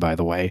were good, by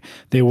the way.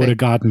 They would have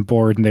gotten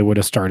bored and they would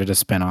have started a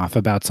spinoff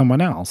about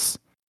someone else.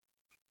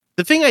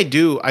 The thing I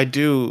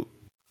do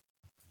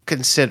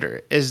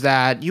consider is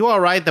that you are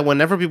right that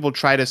whenever people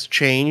try to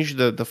change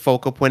the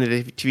focal point of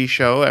the TV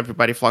show,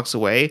 everybody flocks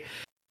away.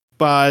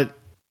 But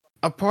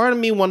a part of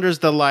me wonders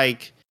that,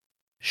 like,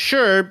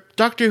 sure,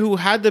 Doctor Who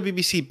had the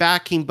BBC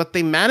backing, but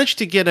they managed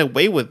to get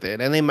away with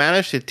it, and they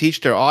managed to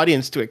teach their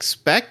audience to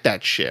expect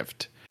that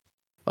shift.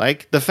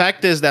 Like, the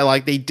fact is that,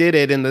 like, they did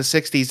it in the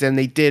 60s, and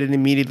they didn't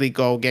immediately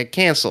go get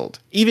canceled.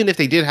 Even if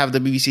they did have the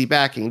BBC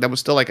backing, that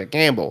was still like a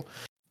gamble.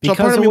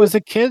 Because it was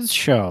a kids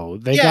show.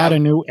 They got a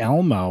new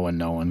Elmo and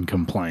no one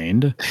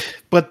complained.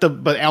 But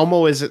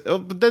Elmo is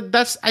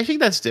that's I think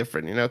that's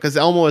different, you know, because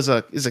Elmo is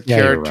a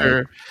character.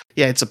 Right.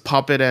 Yeah, it's a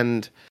puppet,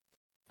 and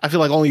I feel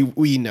like only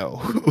we know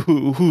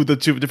who the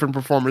two different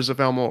performers of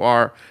Elmo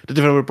are, the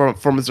different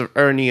performers of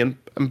Ernie and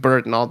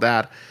Bert and all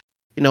that.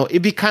 You know,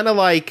 it'd be kind of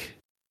like,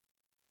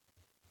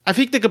 I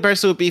think the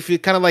comparison would be if you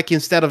kind of like,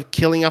 instead of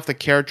killing off the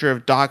character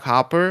of Doc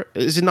Hopper,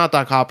 is it not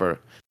Doc Hopper?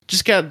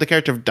 Just get the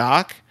character of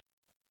Doc.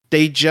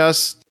 They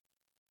just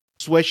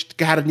switched,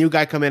 had a new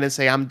guy come in and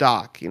say, "I'm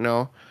Doc," you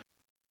know?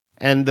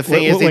 And the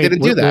thing is, they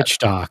didn't do that. Which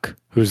Doc?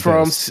 Who's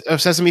from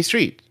Sesame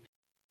Street?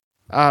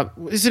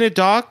 Isn't it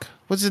Doc?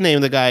 What's his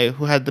name? The guy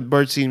who had the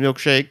birdseed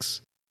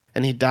milkshakes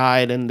and he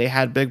died, and they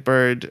had Big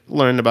Bird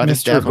learn about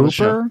his death on the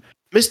show.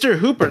 Mr.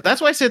 Hooper. That's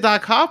why I said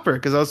Doc Hopper,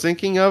 because I was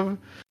thinking of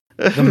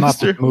the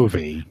Muppet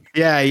movie.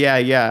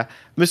 Yeah.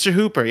 Mr.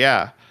 Hooper,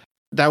 yeah.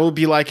 That would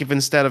be like if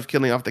instead of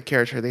killing off the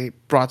character, they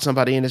brought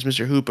somebody in as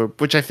Mr. Hooper,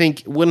 which I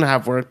think wouldn't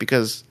have worked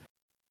because,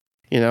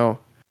 you know,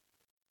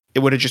 it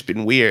would have just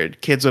been weird.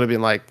 Kids would have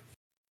been like,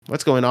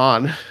 what's going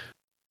on?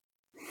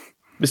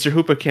 Mr.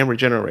 Hooper can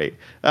regenerate.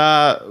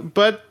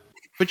 But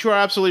you are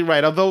absolutely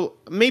right. Although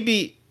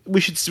maybe we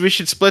should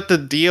split the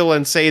deal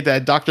and say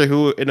that Doctor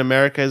Who in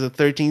America is a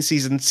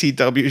 13-season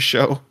CW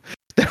show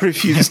that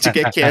refuses to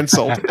get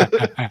canceled.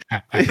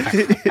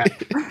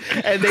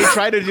 And they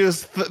try to do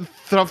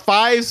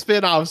 5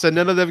 spin-offs and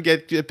none of them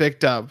get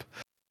picked up.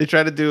 They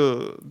try to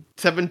do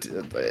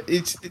 17.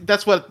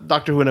 That's what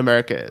Doctor Who in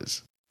America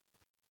is.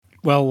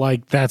 Well,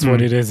 like that's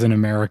what it is in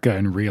America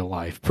in real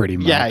life, pretty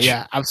much.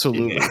 Yeah,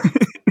 absolutely.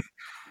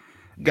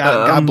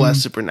 God bless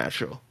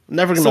Supernatural.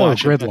 Never gonna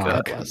watch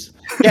Gridlock.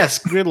 Yes,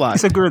 Gridlock.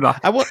 It's a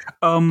Gridlock.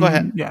 Go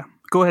ahead. Yeah,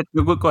 go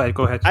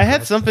ahead. I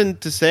had something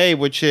to say,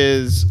 which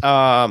is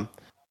I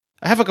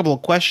have a couple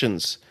of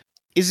questions.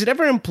 Is it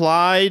ever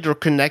implied or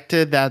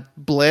connected that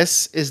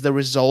Bliss is the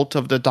result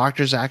of the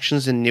Doctor's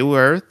actions in New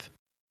Earth?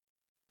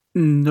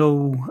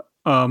 No,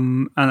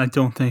 and I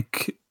don't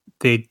think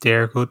they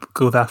dare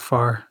go that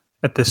far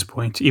at this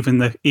point. Even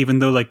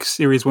though like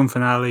series 1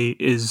 finale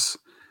is,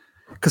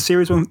 because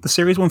the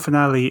series 1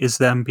 finale is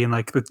them being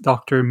like the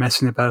Doctor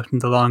messing about in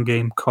the long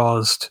game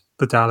caused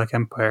the Dalek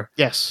Empire.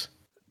 Yes,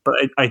 but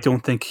I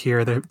don't think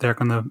here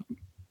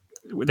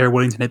they're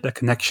willing to make that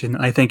connection.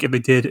 I think if they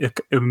did, it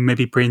would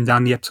maybe bring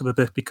down the episode a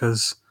bit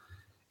because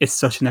it's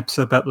such an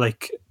episode about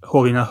like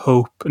holding out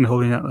hope and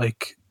holding out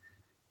like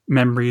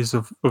memories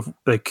of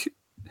like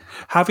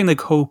having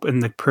like hope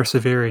and like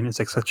persevering is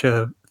like such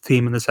a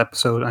theme in this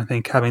episode. I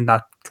think having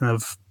that kind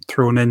of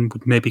thrown in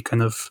would maybe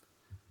kind of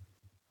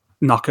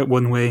knock it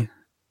one way,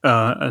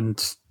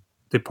 and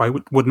they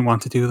probably wouldn't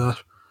want to do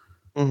that.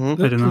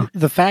 Mm-hmm. I don't know.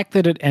 The fact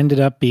that it ended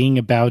up being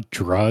about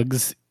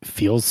drugs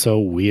feels so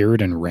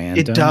weird and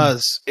random. It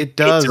does.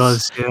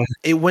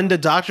 Yeah. When the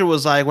Doctor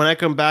was like, when I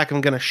come back,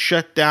 I'm going to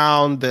shut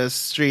down this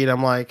street.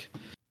 I'm like,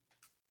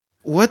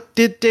 what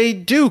did they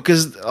do?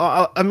 Because,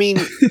 I mean,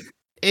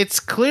 it's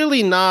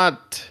clearly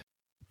not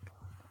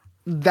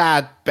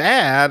that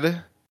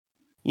bad.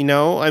 You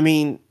know, I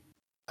mean,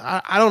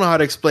 I don't know how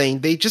to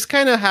explain. They just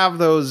kind of have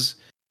those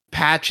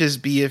patches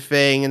be a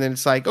thing. And then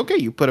it's like, okay,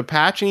 you put a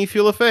patch and you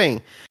feel a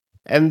thing.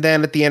 And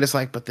then at the end, it's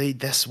like, but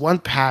this one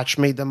patch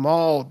made them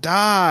all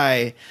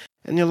die.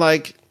 And you're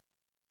like,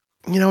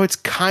 you know, it's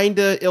kind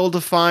of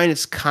ill-defined.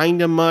 It's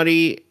kind of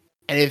muddy.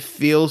 And it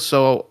feels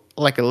so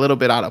like a little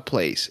bit out of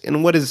place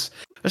in what is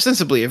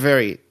ostensibly a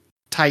very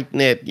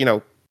tight-knit, you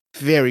know,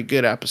 very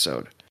good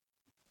episode.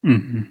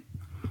 Mm-hmm.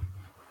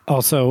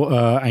 Also,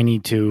 I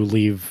need to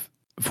leave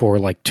for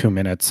like 2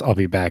 minutes. I'll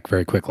be back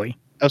very quickly.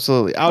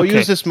 Absolutely. I'll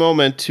use this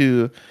moment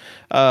to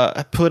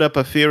put up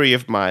a theory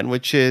of mine,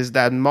 which is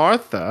that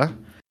Martha,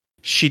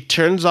 she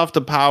turns off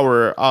the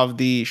power of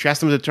she asks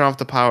them to turn off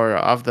the power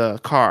of the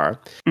car.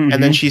 Mm-hmm.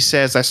 And then she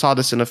says, I saw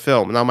this in a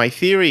film. Now, my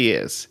theory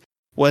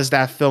was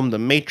that film The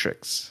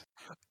Matrix?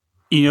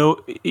 You know,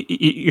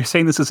 you're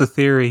saying this as a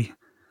theory,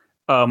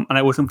 and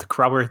I wasn't able to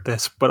corroborate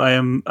this, but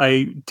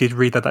I did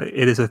read that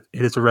it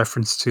is a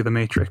reference to The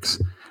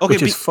Matrix,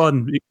 which is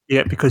fun.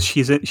 Yeah, because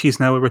she's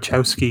now a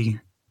Wachowski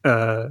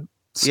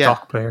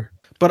stock player.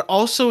 But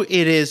also it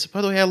is,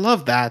 by the way, I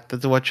love that the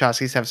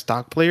Wachowskis have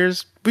stock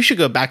players. We should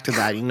go back to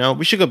that, you know?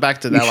 We should go back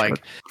to that.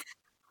 Like,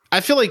 I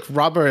feel like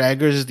Robert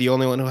Eggers is the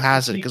only one who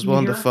has it, because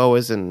Willem Dafoe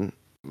is in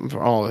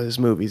for all of his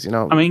movies, you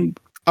know? I mean...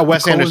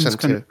 Wes Anderson,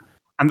 too.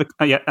 And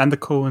the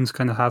Coens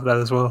kind of have that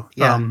as well.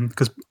 Yeah.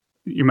 Because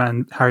your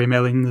man, Harry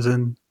Melling, is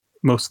in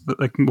most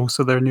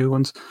of their new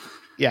ones.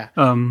 Yeah.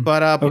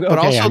 But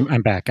also...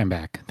 I'm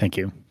back. Thank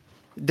you.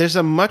 There's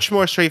a much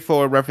more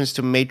straightforward reference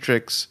to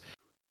Matrix,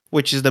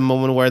 which is the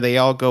moment where they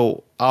all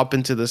go up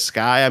into the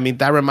sky. I mean,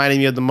 that reminded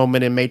me of the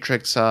moment in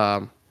Matrix,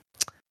 the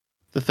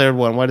third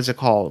one. What is it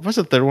called? What's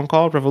the third one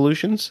called?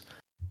 Revolutions?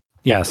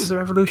 Yes. Is it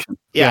Revolution?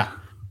 Yeah.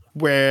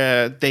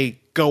 Where they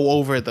go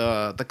over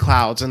the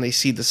clouds and they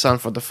see the sun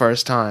for the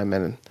first time.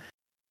 And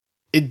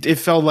it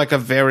felt like a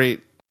very...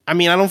 I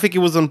mean, I don't think it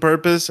was on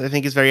purpose. I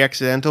think it's very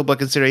accidental. But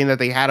considering that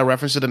they had a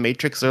reference to the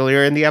Matrix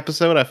earlier in the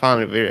episode, I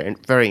found it very,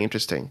 very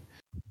interesting.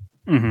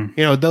 Mm-hmm.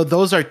 You know,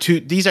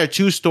 these are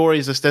two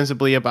stories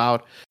ostensibly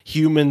about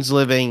humans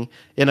living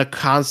in a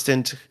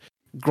constant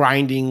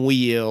grinding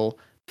wheel,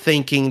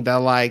 thinking that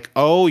like,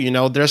 oh, you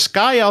know, there's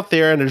sky out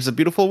there and there's a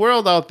beautiful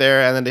world out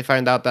there, and then they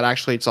find out that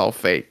actually it's all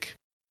fake.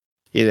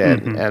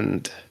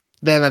 And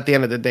then at the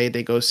end of the day,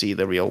 they go see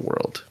the real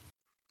world.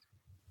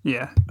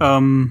 Yeah.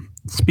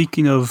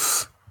 Speaking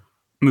of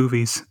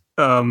movies,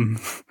 I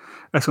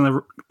just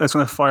want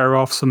to fire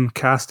off some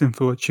cast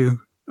info at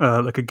you,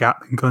 like a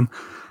Gatling gun.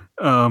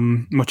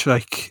 Much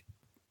like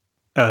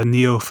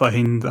Neo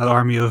fighting that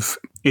army of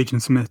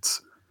Agent Smiths.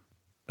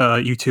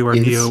 You two are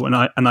Neo, and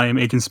I am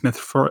Agent Smith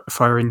for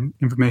firing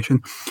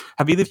information.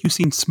 Have either of you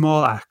seen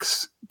Small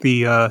Axe,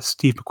 the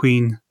Steve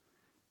McQueen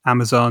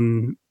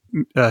Amazon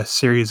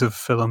series of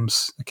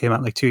films that came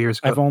out like 2 years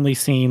ago? I've only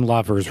seen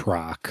Lovers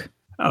Rock.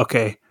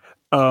 Okay.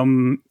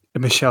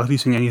 Michelle, have you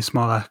seen any of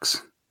Small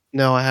Axe?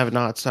 No, I have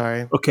not.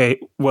 Sorry. Okay.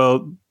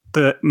 Well,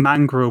 the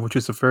Mangrove, which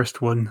is the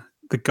first one,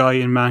 the guy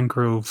in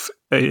Mangrove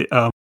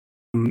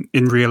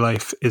in real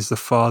life is the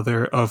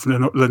father of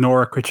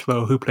Lenora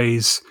Critchlow, who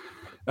plays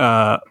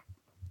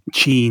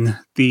Sheen,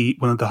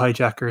 one of the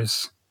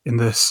hijackers in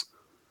this.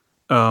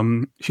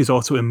 She's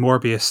also in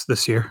Morbius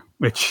this year,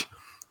 which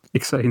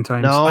exciting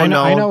times. No, I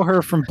know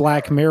her from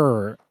Black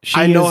Mirror.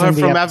 I know her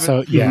from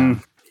episode. Yeah,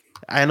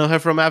 I know her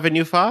from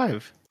Avenue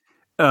 5.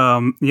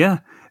 Yeah.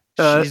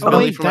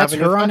 Wait, that's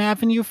her on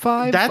Avenue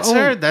 5? That's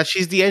her.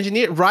 She's the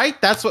engineer, right?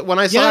 That's what when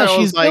I saw her, I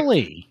was like,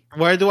 Billy.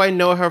 Where do I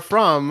know her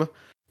from?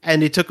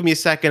 And it took me a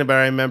second, but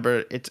I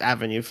remember it's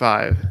Avenue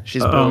 5.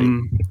 She's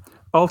Billy.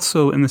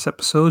 Also in this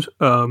episode,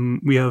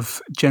 we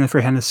have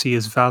Jennifer Hennessy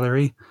as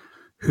Valerie,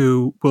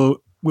 who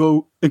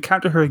we'll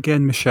encounter her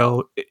again,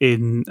 Michelle,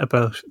 in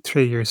about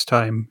 3 years'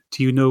 time.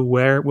 Do you know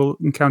where we'll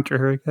encounter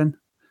her again?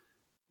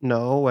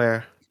 No,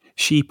 where?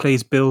 She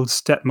plays Bill's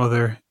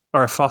stepmother,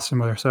 or foster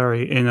mother,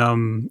 sorry,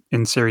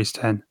 in series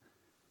 10.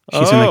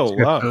 She's in like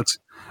 2 episodes.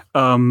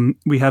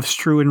 We have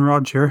Struan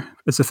Roger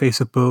as the face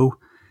of Bo.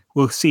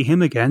 We'll see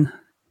him again.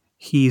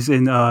 He's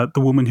in The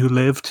Woman Who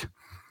Lived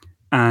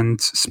and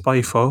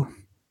Spyfall.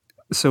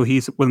 So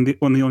he's one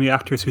of the only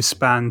actors who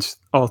spanned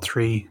all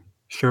 3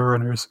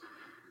 showrunners.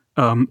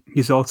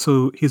 He's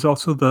also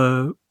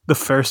the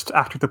first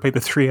actor to play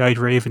the Three-Eyed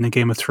Raven in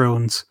Game of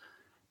Thrones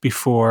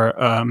before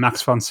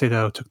Max von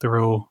Sydow took the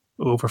role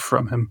over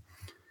from him.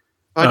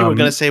 I thought you were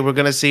going to say we're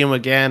going to see him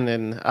again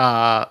in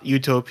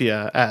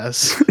Utopia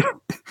as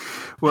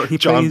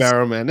John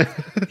Barrowman.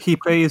 He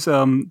plays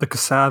the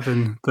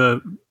Kasavin, the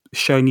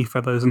shiny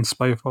fellas in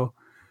Spyfall.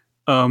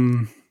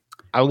 I'm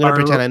going to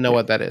pretend I know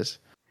what that is.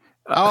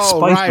 Oh,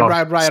 right.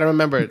 I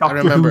remember it. I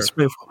remember.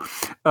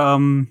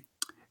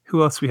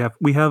 Who else we have?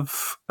 We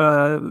have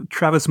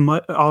Travis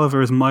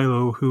Oliver as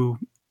Milo, who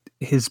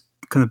his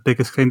kind of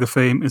biggest claim to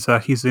fame is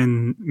that he's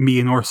in Me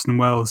and Orson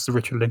Welles, the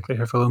Richard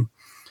Linklater film,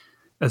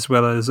 as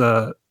well as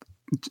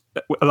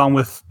along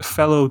with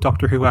fellow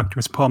Doctor Who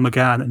actors Paul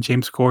McGann and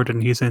James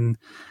Corden. He's in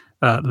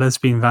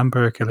Lesbian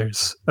Vampire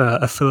Killers,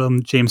 a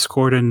film James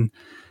Corden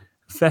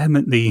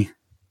vehemently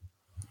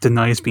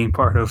denies being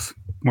part of,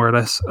 more or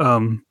less.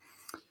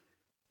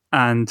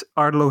 And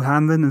Ardal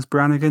O'Hanlon is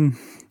Brannigan,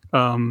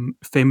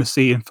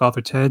 famously in Father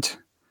Ted.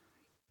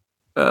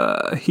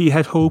 He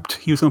had hoped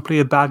he was going to play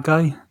a bad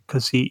guy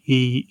because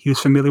he was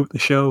familiar with the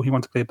show. He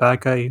wanted to play a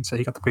bad guy, and so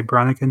he got to play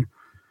Brannigan.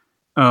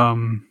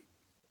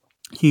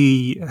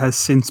 He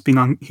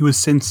was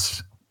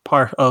since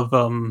part of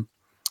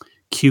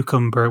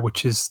Cucumber,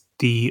 which is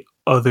the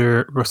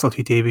other Russell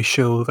T Davies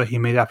show that he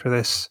made after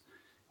this,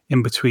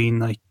 in between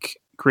like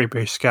Great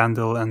British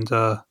Scandal and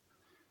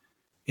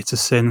It's a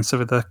Sin.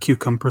 So the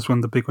Cucumber is one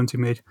of the big ones he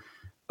made.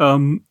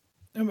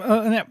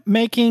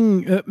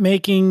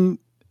 Making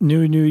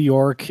New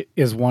York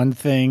is one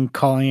thing.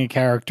 Calling a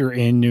character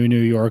in New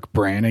York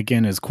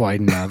Brannigan is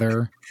quite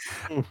another.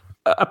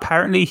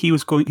 Apparently, he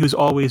was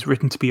always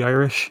written to be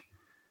Irish,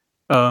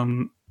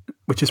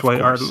 which is why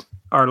Ardal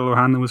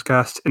O'Hanlon was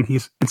cast, and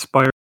he's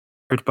inspired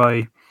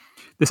by.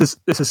 This is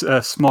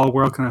a Small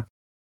World kind of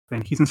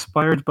thing. He's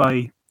inspired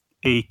by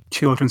a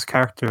children's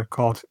character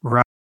called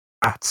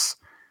Rats,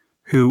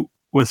 who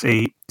was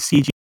a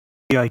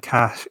CGI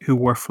cat who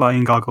wore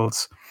flying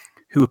goggles,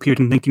 who appeared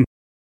in linking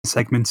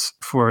segments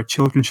for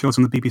children's shows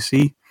on the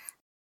BBC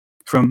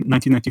from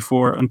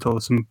 1994 until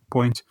some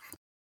point.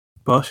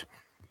 But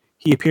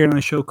he appeared on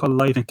a show called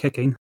Live and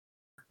Kicking.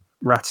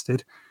 Rats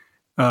did.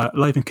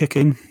 Live and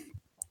Kicking,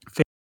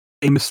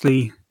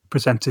 famously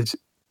presented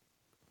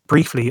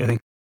briefly, I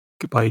think,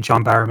 by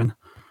John Barrowman.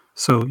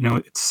 So,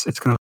 it's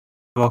kind of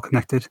all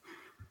connected.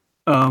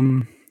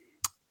 Yeah,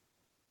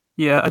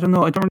 I don't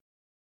know. I don't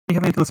really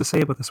have anything else to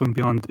say about this one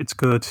beyond it's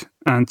good.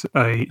 And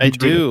I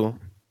do.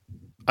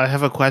 I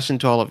have a question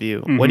to all of you.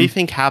 Mm-hmm. What do you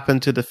think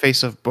happened to the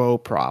face of Bo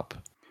prop?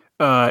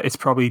 It's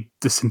probably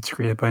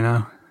disintegrated by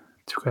now,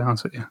 to be quite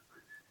honest with you.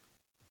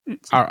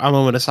 A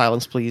moment of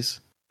silence,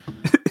 please.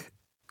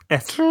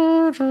 F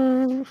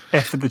in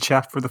the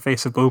chat for the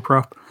face of Bo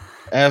prop.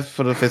 F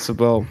for the face of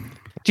Bo.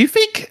 Do you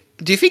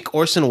think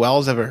Orson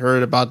Welles ever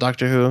heard about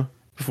Doctor Who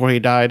before he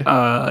died?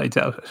 I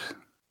doubt it.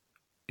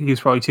 He was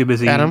probably too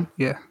busy. Adam?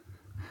 Yeah.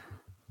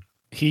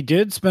 He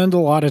did spend a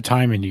lot of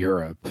time in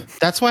Europe.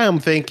 That's why I'm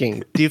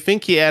thinking. Do you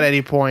think he at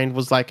any point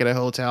was like at a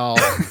hotel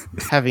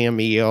having a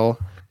meal?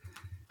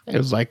 It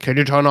was like, can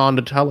you turn on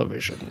the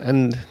television?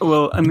 And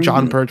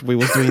John Pertwee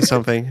was doing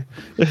something.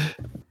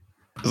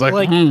 It's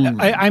like,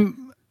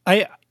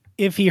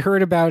 if he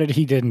heard about it,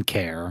 he didn't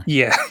care.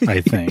 Yeah, I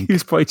think he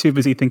was probably too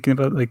busy thinking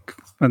about I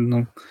don't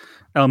know,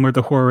 Elmer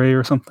the Horay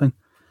or something.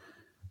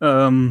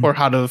 Or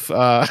how to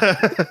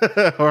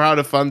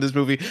fund this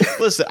movie.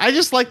 Listen, I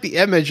just like the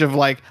image of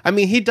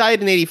he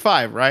died in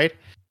 85, right?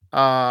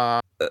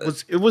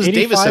 It was 85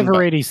 Davison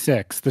or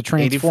 86. The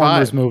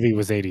Transformers 85. Movie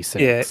was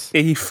 86. Yeah,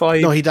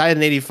 85. No, he died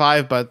in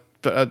 85, but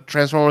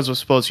Transformers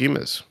was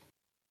posthumous.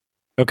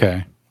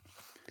 Okay.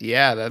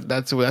 Yeah,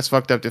 that's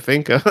fucked up to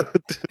think of.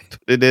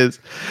 It is.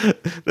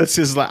 That's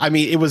just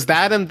it was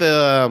that and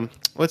the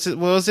what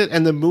was it?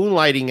 And the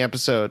moonlighting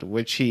episode,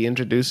 which he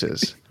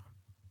introduces.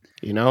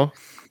 The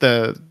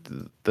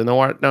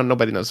noir. No,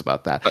 nobody knows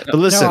about that. But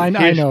listen,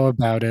 I know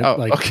about it.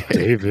 Okay.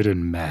 David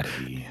and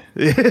Maddie.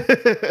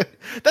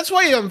 That's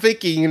why I'm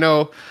thinking.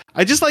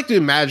 I just like to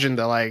imagine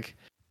that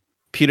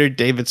Peter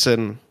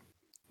Davison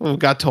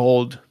got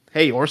told,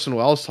 "Hey, Orson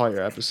Welles saw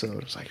your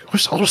episode." It's like,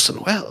 "Where's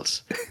Orson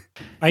Welles?"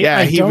 I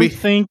don't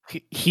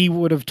think he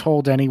would have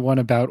told anyone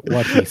about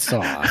what he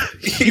saw.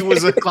 He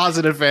was a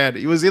closeted fan.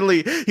 He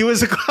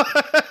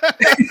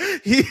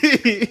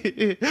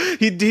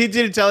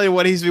didn't tell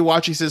anyone he's been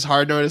watching since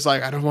Hard Note. It's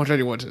like, I don't want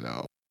anyone to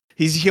know.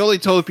 He only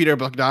told Peter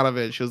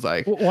Bogdanovich. He was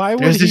like, why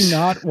would he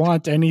not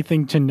want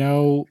anything to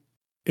know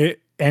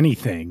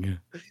anything?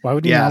 Why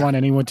would he not want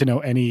anyone to know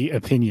any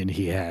opinion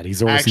he had?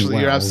 He's Orson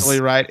Welles. You're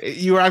absolutely right.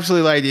 You were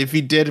absolutely right. If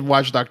he did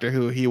watch Doctor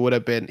Who, he would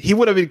have been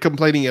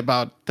complaining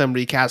about them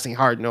recasting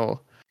Hard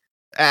No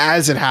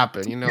as it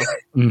happened.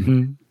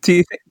 Mm-hmm.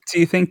 Do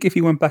you think if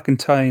he went back in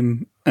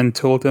time and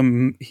told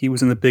him he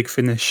was in the Big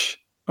Finish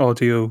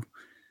audio,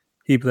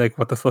 he'd be like,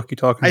 "What the fuck are you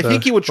talking about?" I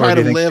think he would try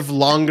to live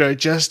longer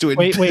just to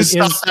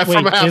stop that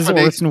from happening. Is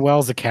Orson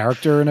Welles a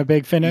character in a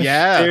Big Finish?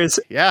 Yeah,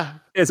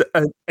 There's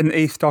an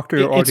Eighth Doctor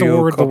audio. It's a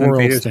War of the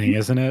Worlds thing,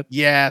 isn't it?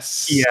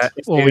 Yes. Yeah.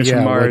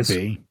 Mars. It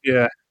would be.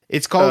 Yeah.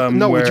 It's called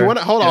would you want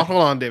to hold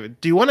on,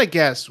 David? Do you want to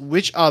guess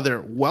which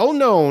other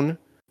well-known?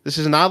 This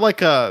is not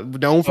like a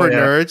known for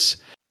nerds.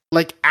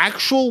 Like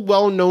actual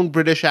well-known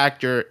British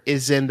actor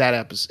is in that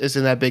episode. Is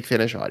in that Big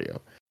Finish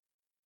audio.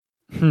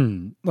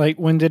 Like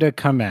when did it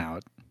come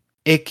out?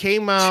 It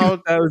came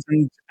out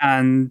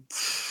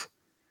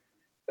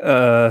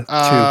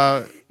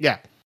 2002. Yeah.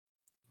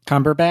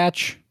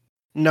 Cumberbatch?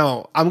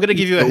 No, I'm gonna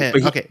give you a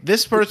hint. Okay,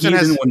 this person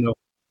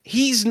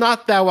he's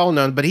not that well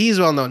known, but he's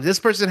well known. This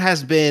person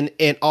has been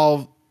in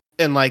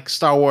like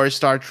Star Wars,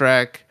 Star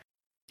Trek.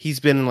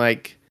 He's been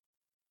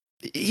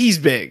he's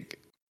big.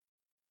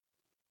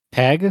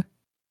 Pegg?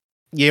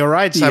 Yeah, you're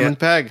right, Simon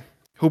Pegg,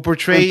 who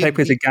portrayed. Pegg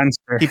plays a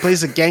gangster. He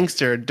plays a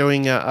gangster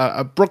doing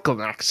a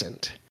Brooklyn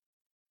accent.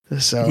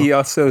 So he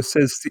also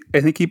says,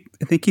 I think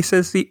he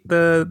says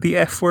the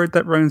F word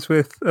that rhymes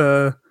with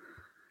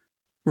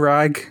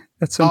rag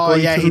at some point. Oh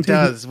yeah, he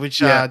does, which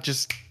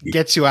just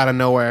gets you out of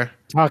nowhere.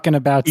 Talking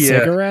about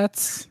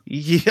cigarettes?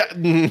 Yeah,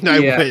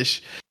 I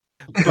wish.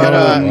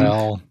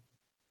 But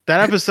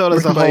that episode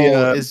as a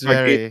whole is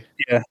very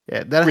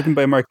written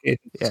by Mark Gatiss.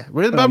 Yeah,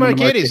 written by Mark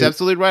Gatiss.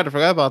 Absolutely right. I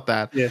forgot about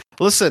that. Yeah.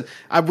 Listen,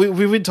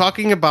 we've been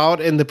talking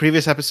about in the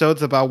previous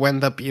episodes about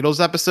when the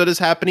Beatles episode is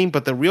happening,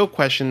 but the real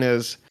question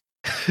is,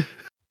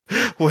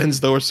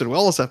 when's the Orson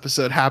Welles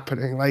episode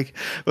happening? Like,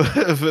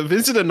 if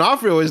Vincent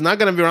D'Onofrio is not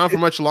going to be around for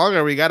much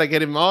longer, we got to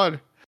get him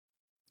on.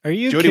 Are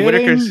you Jodie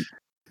Whittaker's?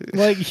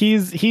 Like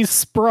he's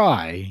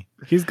spry.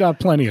 He's got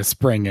plenty of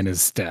spring in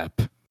his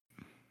step.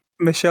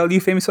 Michelle, you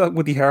famous about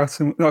Woody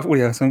Harrelson? Not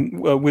Woody Harrelson.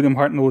 William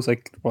Hartnell was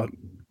like what?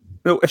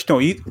 No,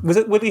 was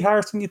it Woody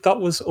Harrelson you thought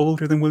was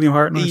older than William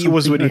Hartnell? He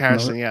was Woody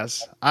Harrelson,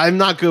 yes. I'm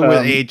not good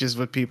with ages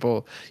with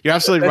people. You're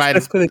absolutely right.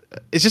 It's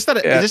just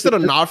that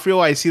D'Onofrio,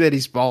 I see that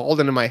he's bald,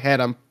 and in my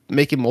head, I'm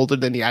making him older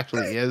than he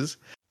actually is.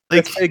 Like,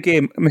 let's play a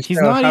game. Michelle, he's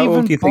not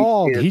even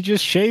bald. He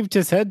just shaved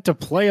his head to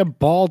play a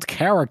bald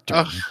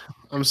character.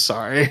 I'm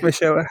sorry.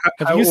 Michelle,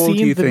 have you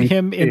seen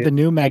him in the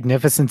new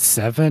Magnificent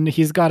Seven?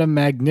 He's got a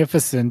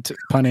magnificent,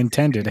 pun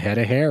intended, head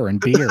of hair and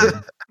beard.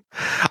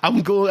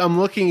 I'm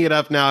looking it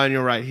up now, and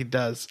you're right. He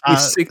does.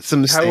 He's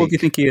how old do you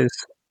think he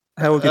is?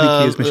 How old do you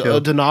think he is, Michelle?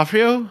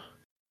 D'Onofrio?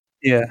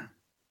 Yeah.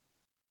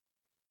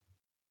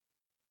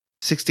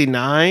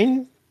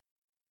 69?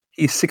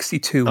 He's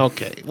 62.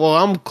 Okay. Well,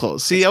 I'm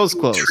close. See, I was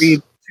close.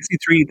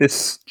 63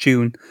 this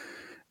June.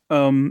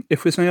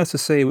 If there's something else to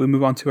say, we'll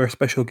move on to our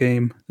special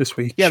game this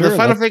week. Yeah, sure, the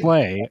final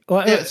play.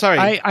 Sorry.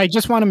 I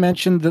just want to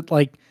mention that,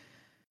 like,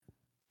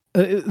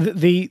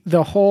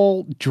 the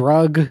whole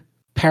drug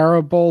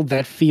parable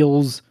that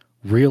feels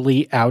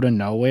really out of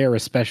nowhere,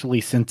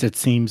 especially since it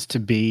seems to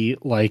be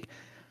like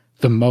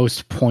the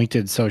most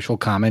pointed social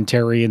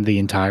commentary in the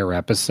entire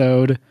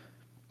episode,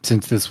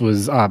 since this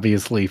was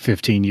obviously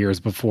 15 years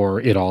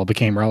before it all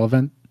became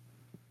relevant.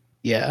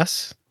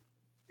 Yes.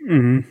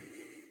 Mm-hmm.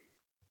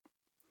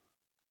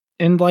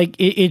 And like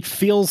it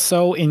feels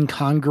so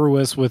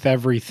incongruous with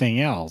everything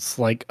else.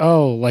 Like,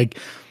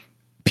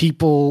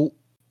 people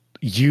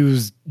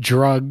used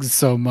drugs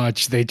so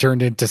much they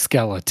turned into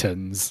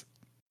skeletons.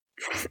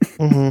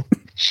 Mm-hmm.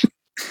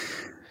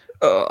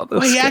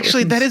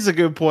 Actually, that is a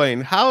good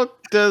point. How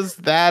does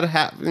that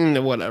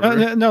happen?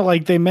 Whatever. No,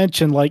 like they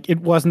mentioned, like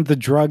it wasn't the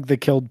drug that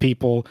killed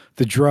people.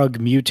 The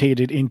drug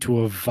mutated into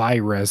a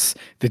virus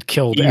that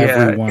killed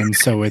everyone,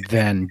 so it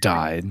then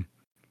died.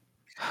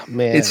 Oh,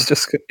 man, it's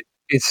just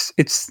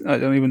it's. I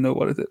don't even know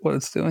what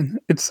it's doing.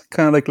 It's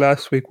kind of like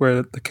last week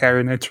where the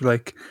Carrionites were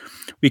like,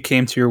 we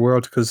came to your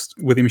world because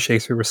William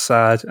Shakespeare was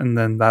sad, and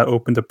then that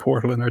opened a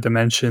portal in our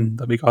dimension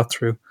that we got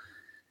through.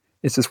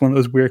 It's just one of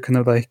those weird kind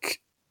of like,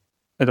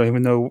 I don't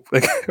even know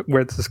like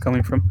where this is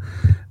coming from.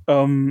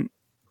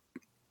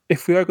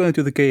 If we are going to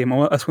do the game,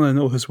 I just want to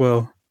know as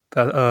well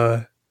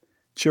that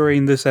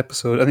during this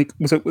episode, I think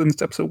was it when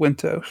this episode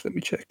went out? Let me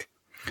check.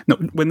 No,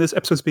 when this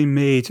episode's being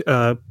made,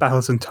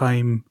 Battles in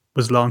Time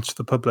was launched to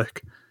the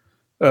public,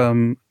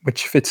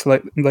 which fits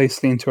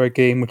nicely into our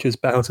game, which is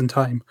Battles in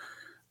Time.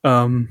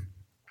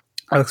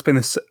 I'll explain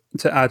this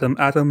to Adam.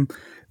 Adam,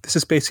 this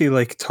is basically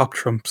like Top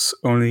Trumps,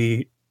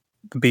 only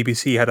the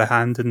BBC had a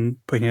hand in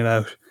putting it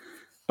out.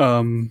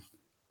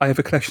 I have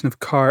a collection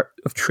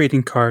of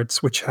trading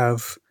cards which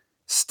have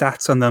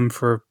stats on them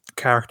for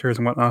characters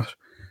and whatnot.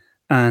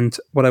 And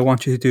what I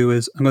want you to do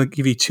is I'm going to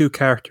give you 2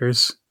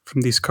 characters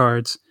from these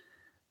cards,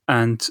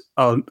 and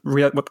I'll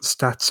read out what the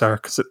stats are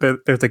because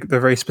they're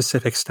very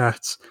specific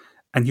stats,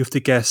 and you have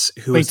to guess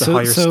who is the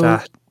higher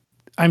stat.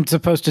 I'm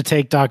supposed to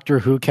take Doctor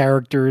Who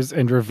characters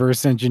and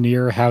reverse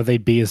engineer how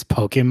they'd be as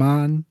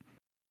Pokemon?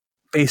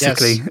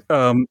 Basically. Yes.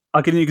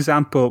 I'll give you an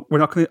example.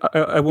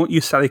 I won't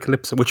use Sally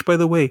Calypso, which, by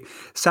the way,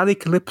 Sally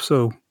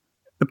Calypso,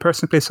 the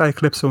person who plays Sally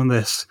Calypso in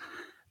this,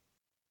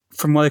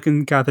 from what I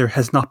can gather,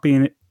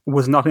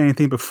 was not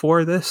anything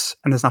before this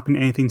and has not been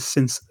anything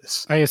since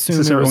this. I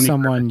assume there was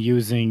someone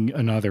using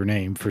another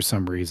name for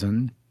some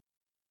reason.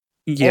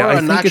 Yeah, or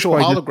an actual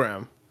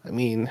hologram.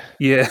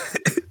 Yeah.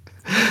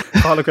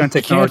 Hologram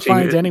technology.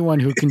 Can't find anyone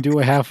who can do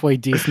a halfway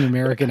decent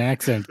American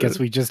accent. Guess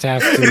we just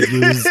have to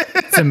use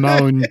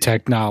Simone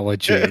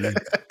technology.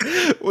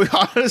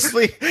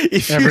 Honestly,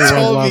 if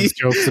everyone loves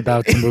jokes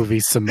about the movie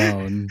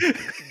Simone.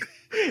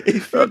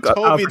 If you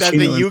told me that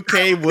the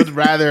UK would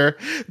rather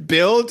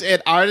build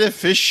an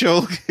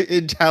artificial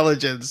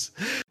intelligence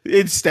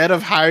instead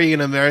of hiring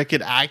an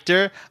American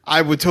actor,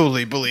 I would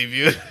totally believe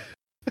you.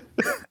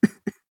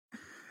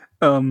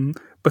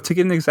 But to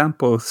give an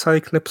example, Sally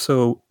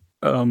Calypso,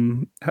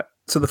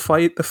 so the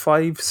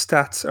five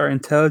stats are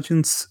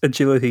intelligence,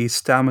 agility,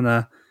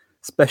 stamina,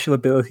 special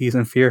abilities,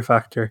 and fear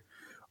factor.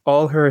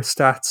 All her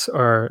stats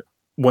are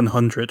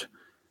 100.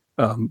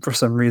 For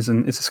some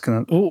reason, it's just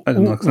kind of. I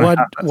don't know.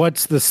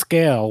 What's the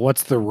scale?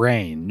 What's the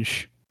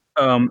range?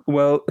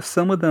 Well,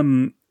 some of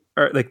them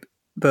are like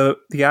the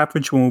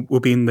average one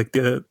will be in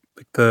maybe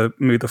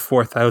the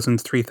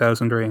 4,000,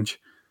 3,000 range.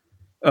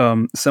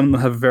 Some of them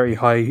have very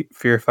high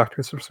fear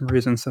factors for some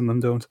reason. Some of them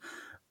don't.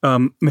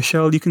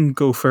 Michelle, you can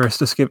go first.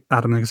 Just give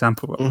Adam an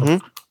example of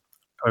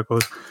how it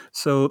goes.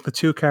 So the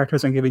 2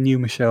 characters I'm giving you,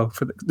 Michelle,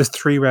 for there's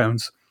 3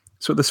 rounds.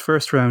 So this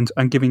first round,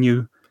 I'm giving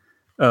you.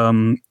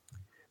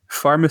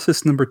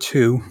 Pharmacist number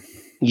 2.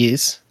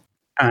 Yes.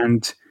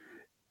 And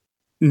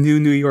New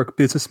York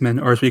businessman,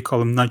 or as we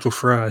call him, Nigel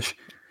Farage.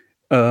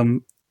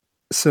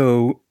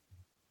 So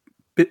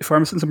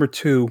pharmacist number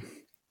 2,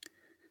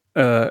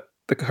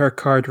 her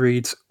card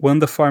reads, one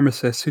of the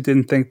pharmacists who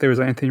didn't think there was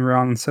anything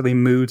wrong in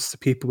selling moods to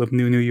people of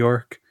New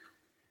York.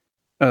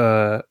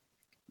 The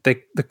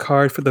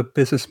card for the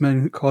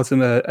businessman calls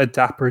him a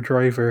dapper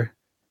driver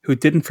who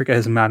didn't forget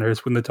his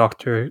manners when the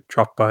doctor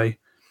dropped by.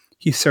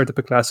 He served up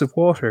a glass of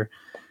water.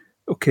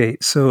 Okay,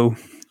 so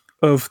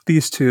of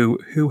these 2,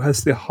 who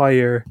has the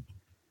higher?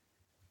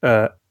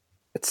 Let's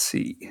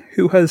see,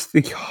 who has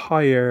the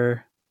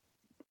higher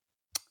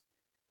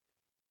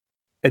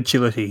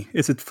agility?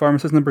 Is it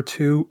pharmacist number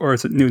 2 or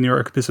is it New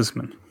York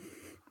businessman?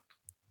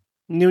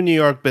 New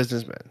York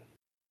businessman.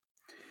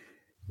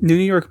 New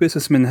York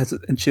businessman has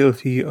an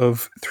agility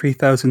of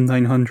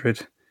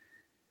 3,900.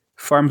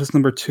 Pharmacist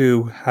number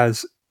 2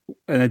 has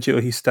an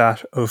agility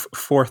stat of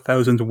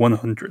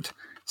 4,100.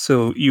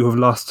 So you have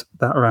lost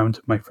that round,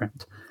 my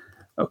friend.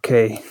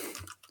 Okay.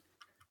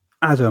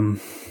 Adam,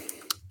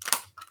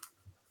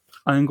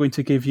 I'm going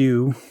to give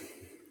you...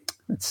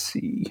 Let's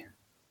see.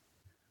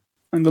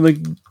 I'm going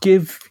to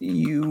give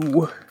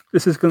you...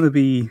 This is going to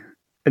be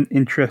an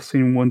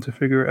interesting one to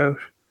figure out.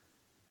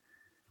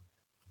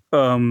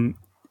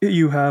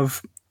 You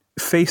have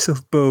Face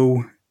of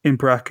Beau in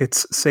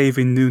brackets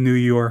saving New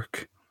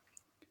York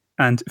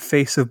and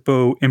Face of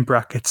Beau in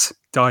brackets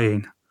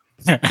dying.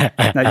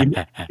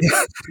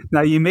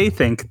 Now you may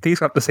think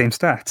these have the same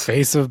stats.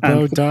 Face of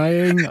Beau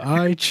dying,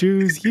 I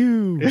choose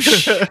you.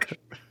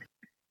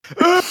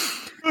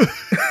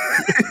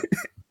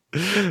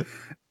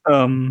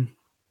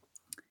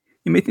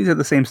 You may think these are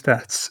the same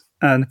stats,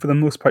 and for the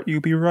most part,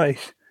 you'll be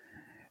right.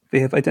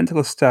 They have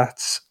identical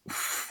stats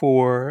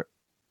for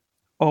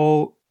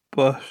all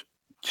but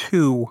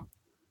 2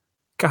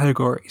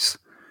 categories.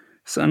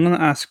 So I'm going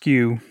to ask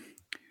you,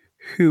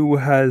 who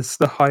has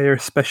the higher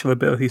special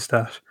ability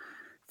stat?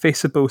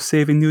 Face of Beau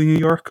saving New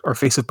York or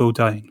Face of Beau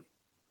dying?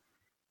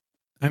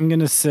 I'm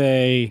going to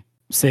say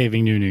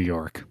saving New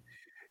York.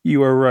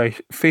 You are right.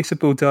 Face of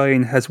Beau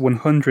dying has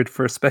 100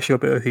 for special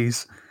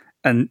abilities,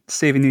 and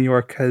saving New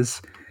York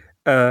has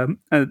an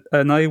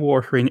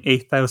eye-watering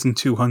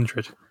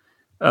 8,200.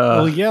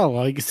 Well, yeah,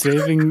 like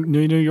saving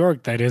New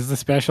York, that is the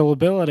special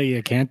ability.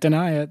 You can't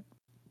deny it.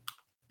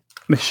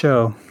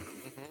 Michelle,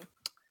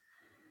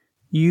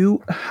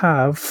 you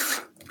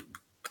have...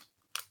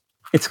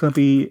 It's going to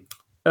be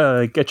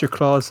get your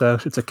claws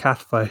out. It's a cat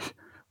fight.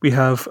 We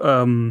have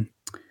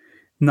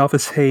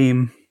Novice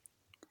Haim.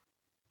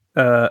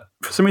 For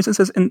some reason it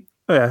says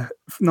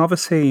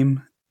Novice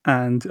Haim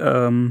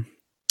and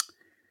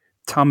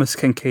Thomas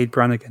Kincaid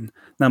Brannigan.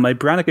 Now my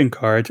Brannigan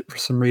card for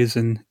some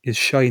reason is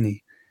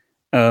shiny.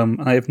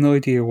 I have no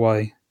idea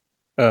why.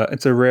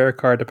 It's a rare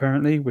card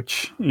apparently,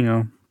 which,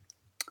 who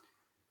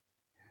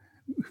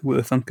would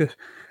have thunk it?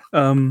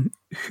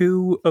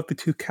 Who of the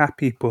 2 cat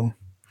people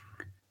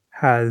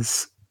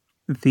has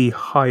the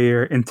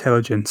higher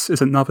intelligence?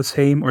 Is it Novice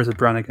Haim or is it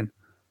Brannigan?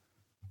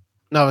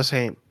 Novice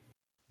Haim.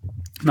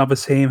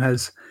 Novice Haim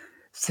has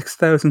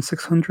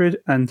 6,600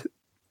 and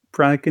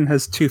Brannigan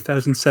has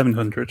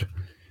 2,700.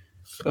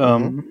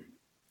 But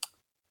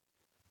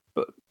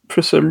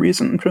for some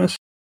reason, I'm trying to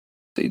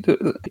see,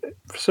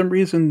 for some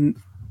reason,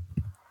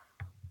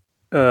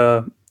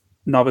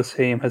 Novice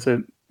Haim has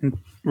a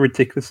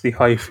ridiculously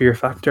high fear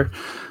factor.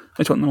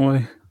 I don't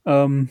know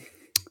why.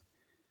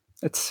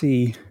 Let's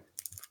see.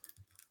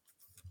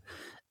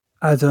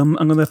 Adam,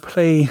 I'm going to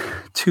play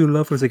two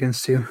lovers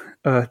against you.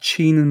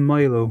 Cheen and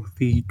Milo,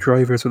 the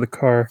drivers of the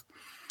car.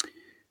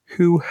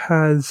 Who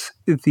has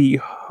the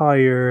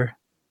higher...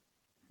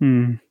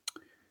 Okay,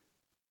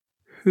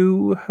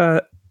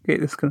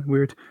 this is kind of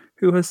weird.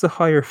 Who has the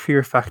higher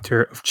fear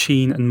factor of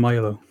Cheen and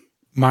Milo?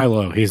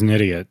 Milo, he's an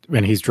idiot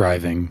when he's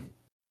driving.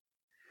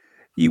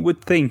 You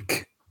would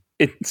think.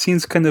 It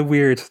seems kind of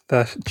weird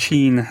that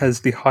Cheen has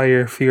the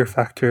higher fear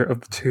factor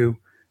of the two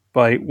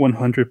by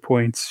 100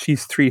 points.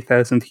 She's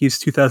 3,000, he's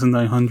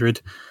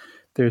 2,900.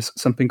 There's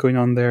something going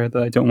on there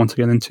that I don't want to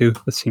get into.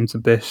 That seems a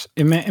bit...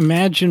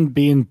 Imagine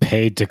being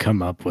paid to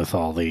come up with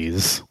all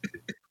these.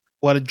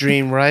 What a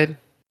dream, right?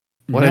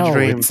 What a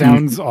dream. It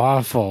sounds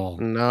awful.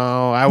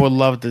 No, I would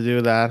love to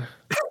do that.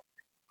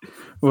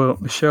 Well,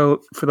 Michelle,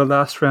 for the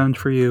last round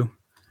for you,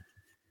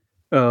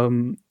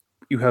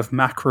 you have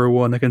Macro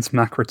 1 against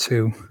Macro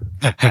 2.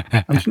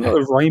 I'm just not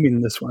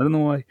rhyming this one. I don't know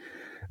why.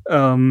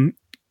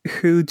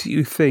 Who do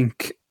you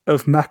think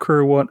of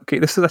Macro 1? Okay,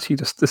 this is actually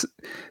just...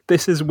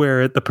 This is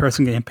where the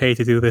person getting paid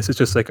to do this is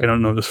just like, I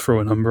don't know, just throw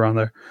a number on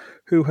there.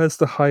 Who has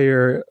the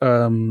higher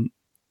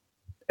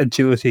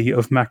agility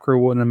of Macro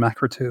 1 and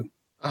Macro 2?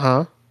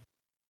 Uh-huh.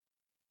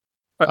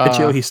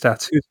 Agility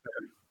stats. Who's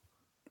better?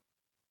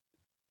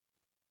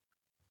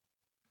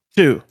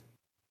 2.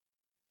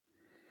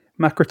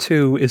 Macro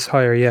 2 is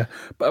higher, yeah.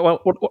 But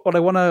what I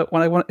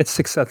want, it's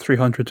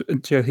 6,300.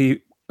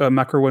 Agility,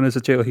 Macro 1 is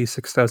agility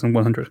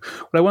 6,100.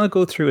 What I want to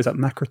go through is that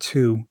Macro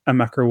 2 and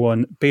Macro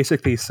 1,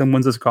 basically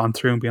someone's just gone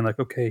through and being like,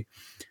 okay,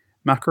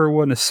 Macro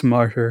 1 is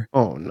smarter.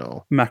 Oh,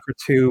 no. Macro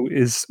 2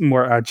 is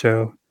more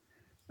agile.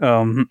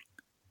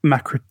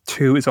 Macro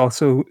 2 is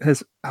also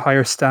has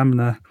higher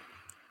stamina.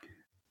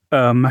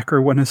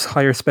 Macro 1 has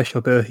higher special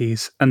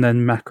abilities, and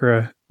then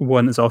Macro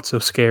 1 is also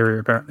scarier,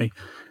 apparently.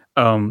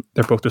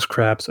 They're both just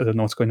crabs. I don't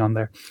know what's going on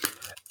there.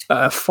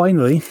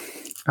 Finally,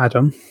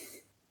 Adam,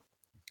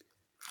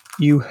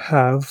 you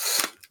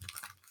have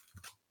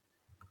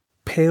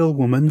Pale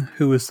Woman,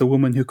 who is the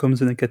woman who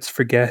comes in and gets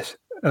forget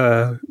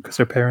because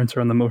her parents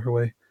are on the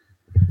motorway,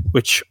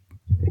 which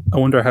I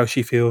wonder how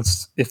she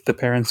feels if the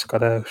parents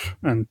got out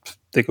and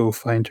they go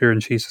find her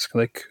and she's just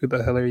like, who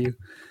the hell are you?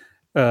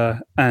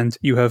 And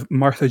you have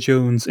Martha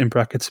Jones, in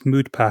brackets,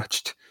 mood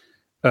patched.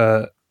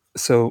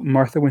 So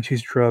Martha when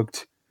she's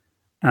drugged,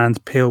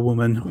 and Pale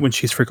Woman when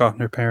she's forgotten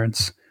her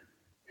parents.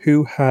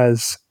 Who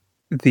has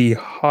the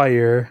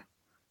higher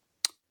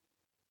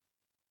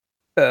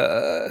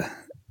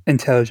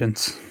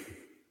intelligence?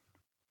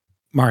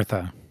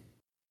 Martha.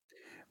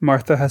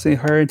 Martha has a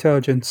higher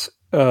intelligence.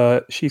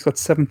 She's got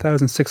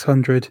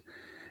 7,600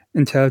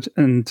 intelligence,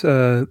 and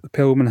the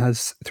Pale Woman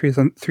has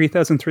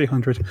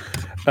 3,300.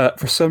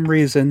 For some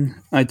reason,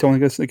 I don't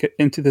want to get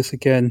into this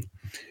again.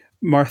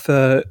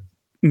 Martha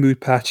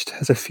mood patched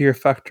has a fear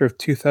factor of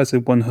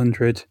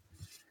 2,100.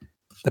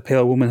 The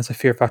Pale Woman has a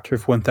fear factor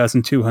of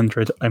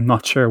 1,200. I'm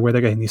not sure where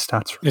they're getting these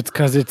stats from. It's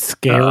because it's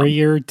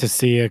scarier to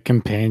see a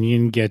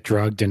companion get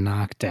drugged and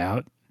knocked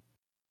out.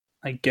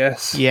 I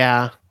guess.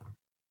 Yeah.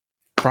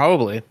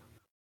 Probably.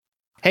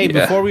 Hey,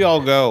 before we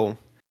all go,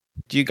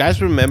 do you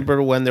guys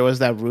remember when there was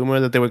that rumor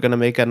that they were going to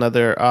make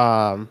another...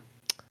 that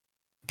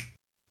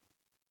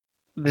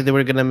they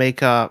were going to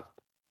make a...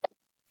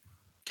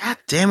 God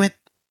damn it.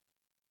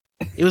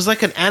 It was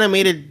like an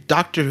animated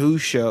Doctor Who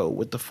show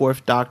with the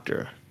Fourth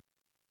Doctor.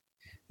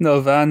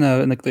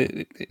 Nirvana, and like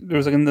there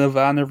was like a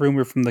Nirvana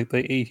rumor from like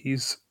the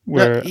 80s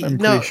where I'm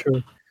pretty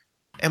sure.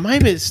 Am I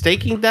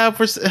mistaking that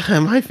for?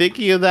 Am I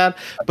thinking of that?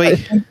 But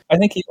I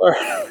think you are.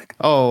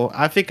 Oh,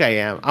 I think I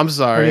am. I'm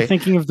sorry. Are you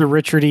thinking of the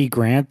Richard E.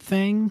 Grant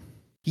thing?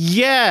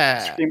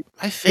 Yeah,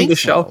 I think the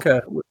so.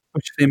 Schalke,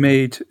 which they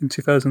made in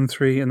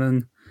 2003, and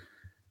then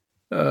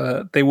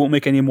they won't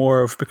make any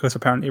more of because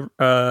apparently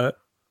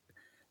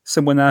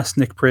someone asked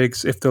Nick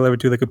Briggs if they'll ever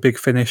do like a big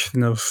finish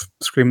of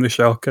Scream the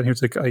Schalke, and he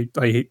was like, I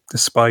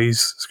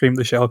despise Scream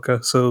the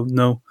Schalke, so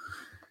no.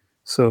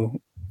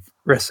 So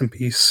rest in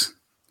peace,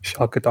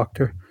 Schalke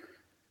Doctor.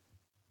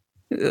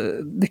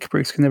 Nick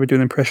Briggs can never do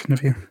an impression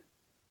of you.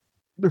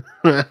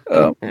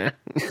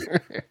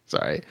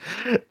 Sorry,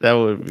 that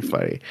would be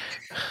funny.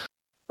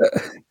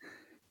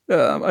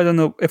 I don't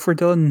know if we're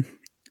done,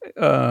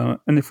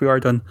 and if we are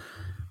done,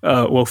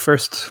 well,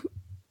 first,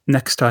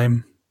 next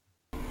time.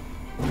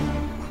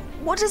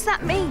 What does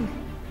that mean?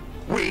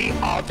 We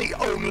are the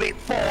only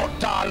 4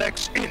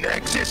 Daleks in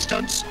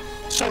existence,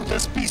 so the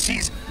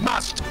species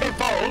must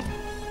evolve.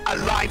 A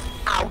life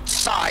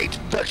outside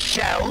the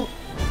shell.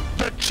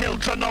 The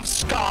children of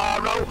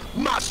Skaro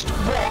must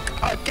walk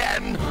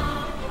again.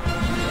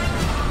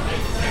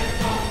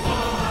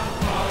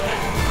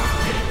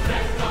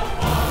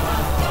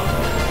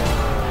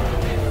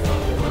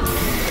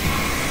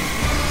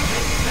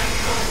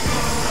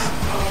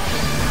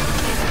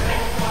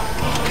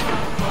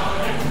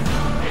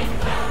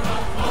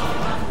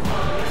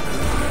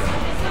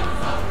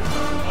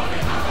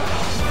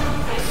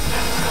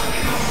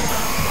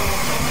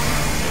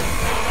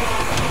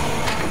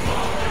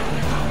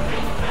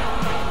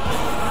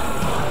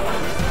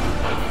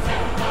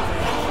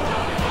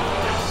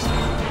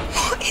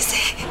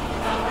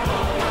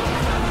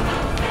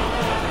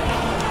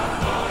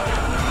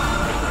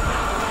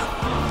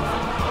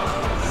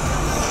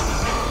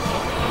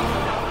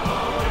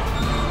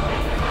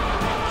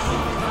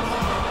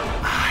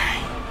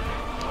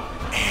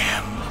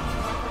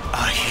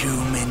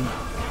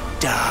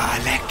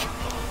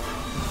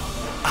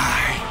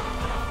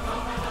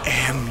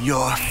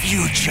 your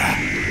future.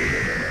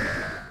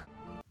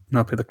 And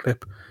I'll play the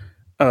clip.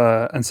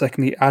 And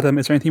secondly, Adam,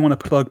 is there anything you want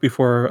to plug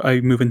before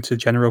I move into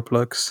general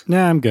plugs?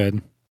 Nah, I'm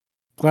good.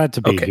 Glad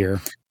to be here.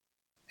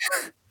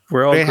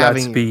 We're all glad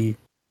to be.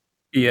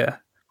 Yeah,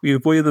 we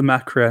avoided the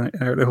Macra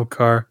in our little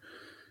car.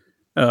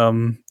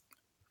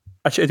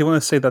 Actually, I do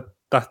want to say that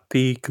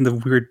the kind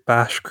of weird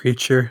bash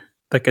creature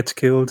that gets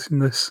killed in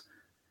this,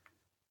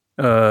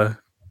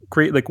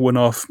 great like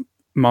one-off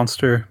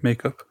monster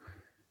makeup.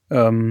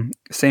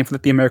 Same for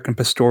the American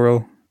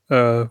Pastoral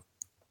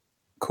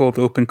cold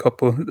open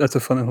couple. That's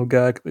a fun little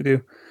gag they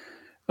do.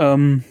 I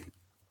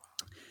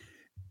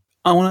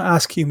want to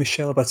ask you,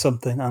 Michelle, about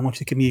something. I want you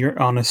to give me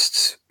your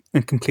honest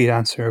and complete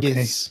answer. Okay.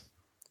 Yes.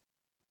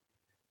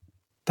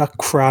 That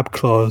crab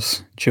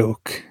claws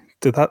joke.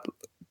 Do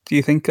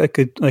you think I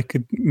could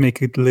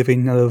make a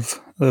living out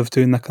of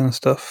doing that kind of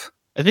stuff?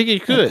 I think you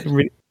could.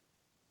 You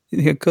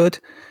think I could?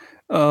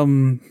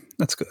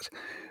 That's good.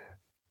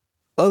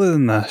 Other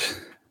than that,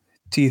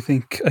 do you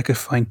think I could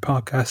find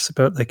podcasts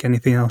about like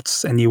anything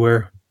else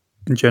anywhere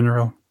in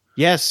general?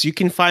 Yes, you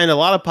can find a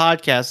lot of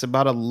podcasts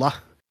about a lot.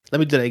 Let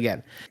me do that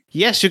again.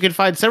 Yes, you can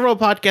find several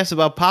podcasts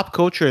about pop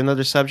culture and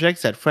other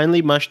subjects at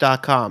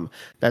friendlymush.com.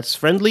 That's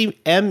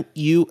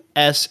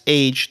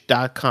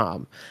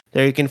friendlymush.com.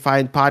 There you can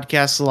find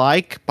podcasts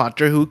like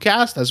Potter Who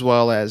Cast, as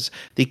well as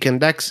the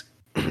Condensed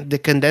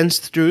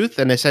Truth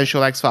and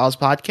Essential X-Files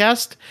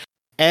podcast,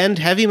 and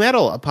Heavy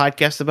Metal, a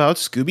podcast about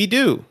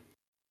Scooby-Doo.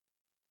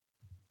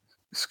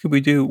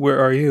 Scooby-Doo,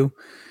 where are you?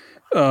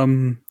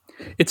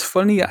 It's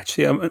funny,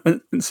 actually. I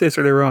say this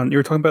earlier on. You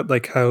were talking about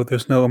like how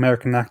there's no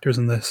American actors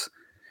in this.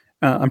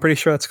 I'm pretty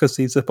sure that's because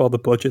they zip all the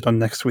budget on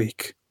next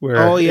week.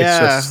 Where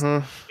it's just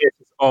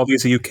all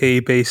these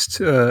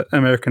UK-based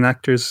American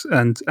actors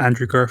and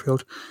Andrew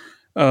Garfield.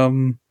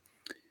 But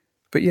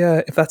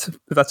yeah, if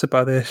that's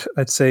about it,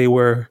 I'd say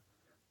we're.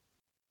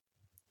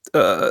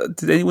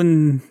 Did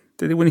anyone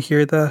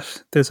hear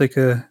that? There's like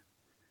a.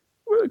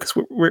 Because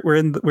we're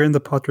in the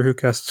Potter Who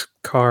Cast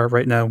car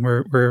right now.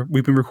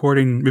 We've been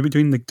recording. We've been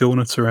doing like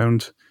donuts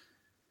around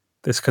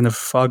this kind of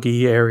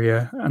foggy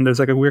area, and there's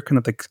like a weird kind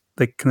of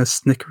like kind of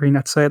snickering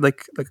outside,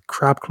 like a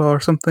crab claw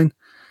or something.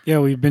 Yeah,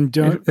 we've been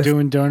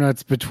doing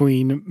donuts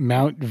between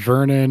Mount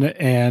Vernon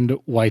and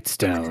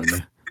Whitestone.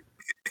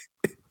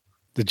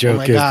 The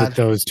joke is that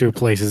those two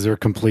places are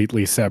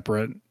completely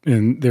separate,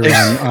 and they're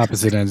on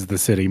opposite ends of the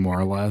city, more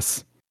or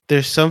less.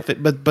 There's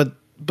something, but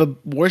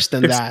worse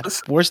than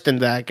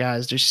that,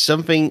 guys. There's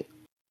something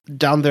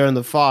down there in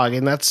the fog,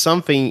 and that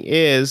something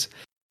is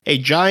a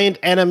giant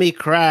enemy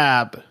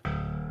crab.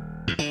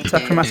 It's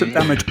after massive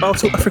damage.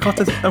 Also, I forgot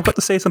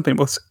to say something.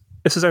 Well,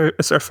 this is our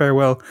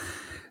farewell.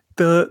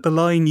 The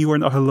line "You are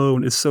not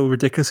alone" is so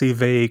ridiculously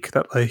vague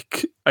that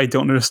like I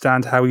don't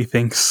understand how he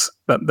thinks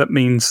that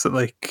means that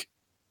like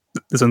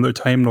there's another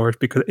Time Lord,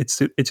 because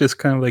it's just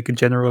kind of like a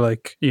general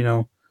like, you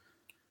know,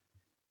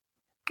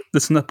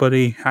 listen up,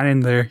 buddy, hang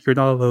in there, you're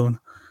not alone,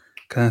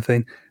 kind of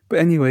thing. But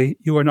anyway,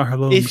 you are not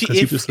alone because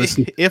you just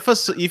listen.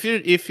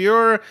 If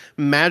your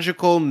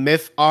magical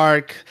myth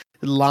arc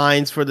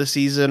lines for the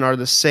season are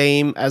the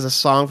same as a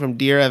song from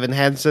Dear Evan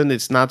Hansen,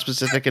 it's not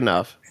specific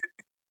enough.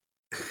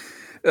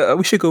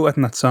 We should go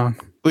in that song.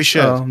 We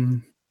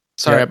should.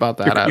 Sorry about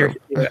that, Adam.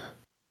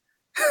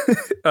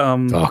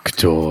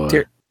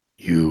 Doctor,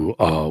 you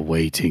are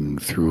waiting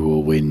through a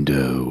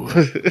window.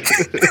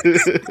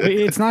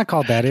 It's not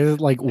called that.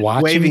 It's like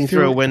waving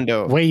through a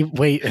window. Wait.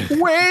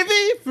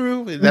 Waving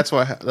through. That's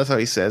how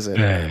he says it.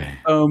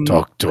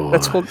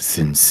 Doctor,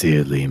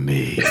 sincerely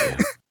me.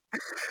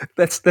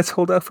 Let's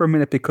hold out for a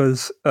minute,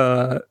 because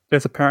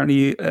there's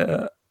apparently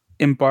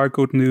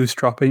embargoed news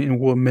dropping in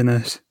 1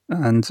 minute,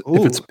 and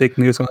if it's big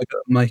news, I'll get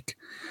a mic.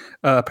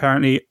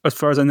 Apparently, as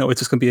far as I know, it's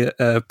just going to be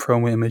a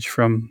promo image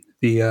from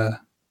the.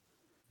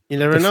 You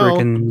never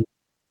know.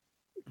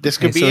 This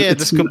could be it.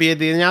 This could be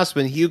the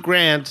announcement. Hugh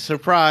Grant,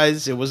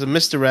 surprise! It was a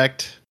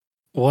misdirect.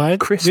 What?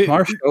 Chris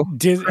Marshall?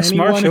 Did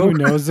anyone who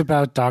knows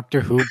about Doctor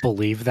Who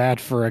believe that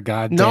for a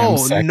goddamn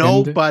second?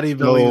 No, nobody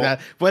believed that.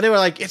 But they were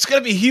like, "It's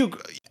gonna be Hugh."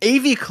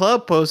 AV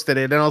Club posted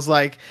it, and I was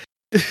like,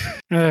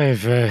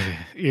 "Hey,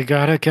 you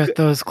gotta get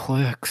those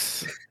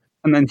clicks."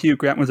 And then Hugh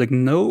Grant was like,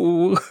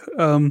 "No,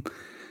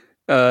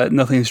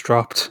 nothing's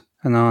dropped."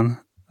 And on,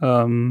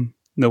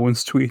 no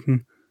one's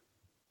tweeting.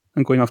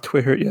 I'm going off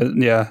Twitter.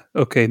 Yeah.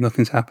 Okay,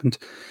 nothing's happened.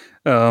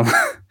 Well,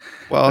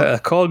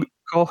 call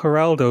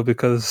Geraldo,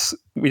 because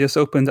we just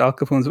opened Al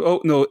Capone's. Oh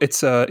no,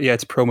 it's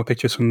promo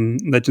pictures from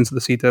Legends of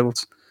the Sea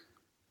Devils.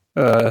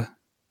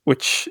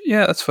 Which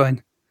that's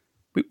fine.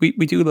 We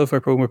do love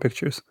our promo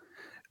pictures.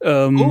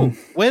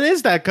 When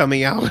is that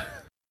coming out?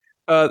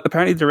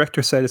 Apparently, the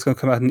director said it's going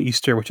to come out on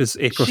Easter, which is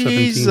April 17th.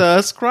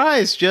 Jesus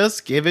Christ!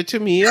 Just give it to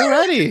me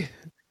already.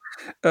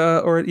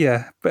 But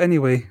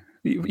anyway.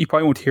 You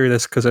probably won't hear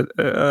this because I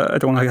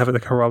don't want to have it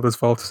like Geraldo's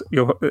fault.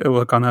 It will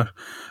have gone out.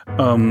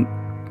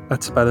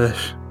 That's about it.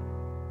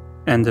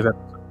 End of it.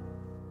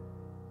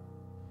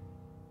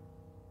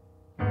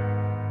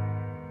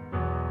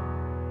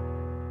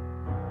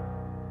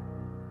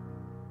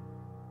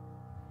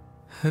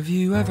 Have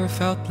you ever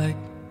felt like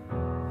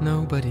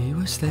nobody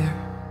was there?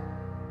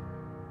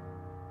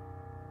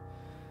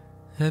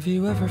 Have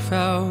you ever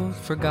felt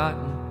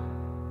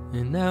forgotten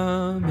in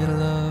the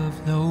middle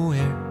of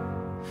nowhere?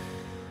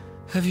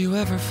 Have you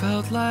ever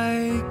felt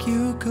like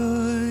you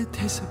could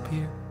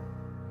disappear?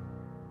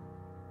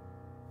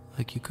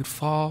 Like you could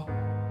fall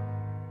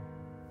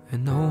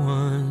and no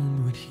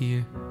one would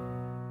hear?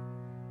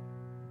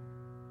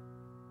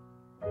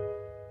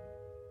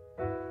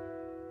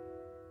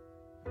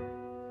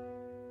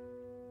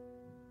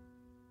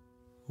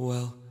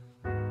 Well,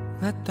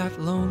 let that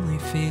lonely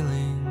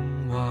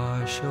feeling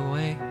wash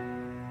away.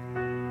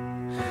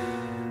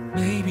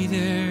 Maybe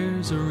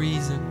there's a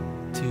reason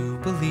to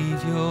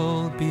believe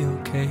you'll be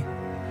okay.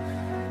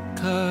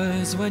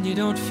 'Cause when you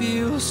don't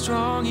feel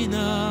strong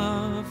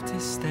enough to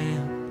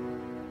stand,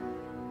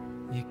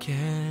 you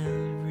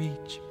can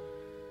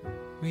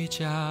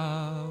reach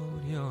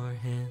out your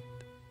hand.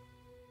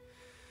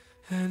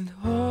 And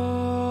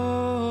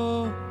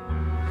oh,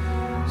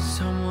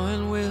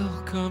 someone will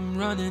come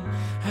running,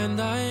 and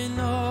I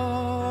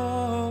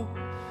know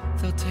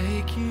they'll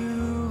take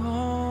you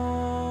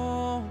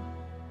home.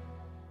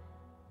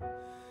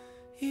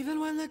 Even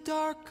when the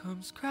dark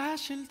comes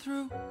crashing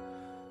through,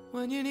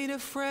 when you need a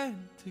friend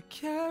to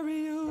carry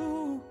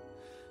you,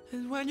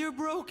 and when you're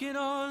broken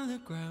on the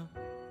ground,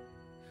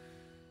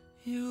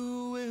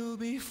 you will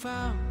be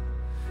found.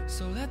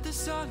 So let the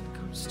sun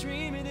come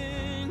streaming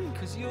in,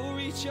 'cause you'll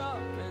reach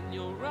up and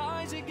you'll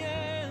rise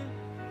again.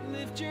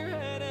 Lift your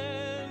head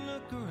and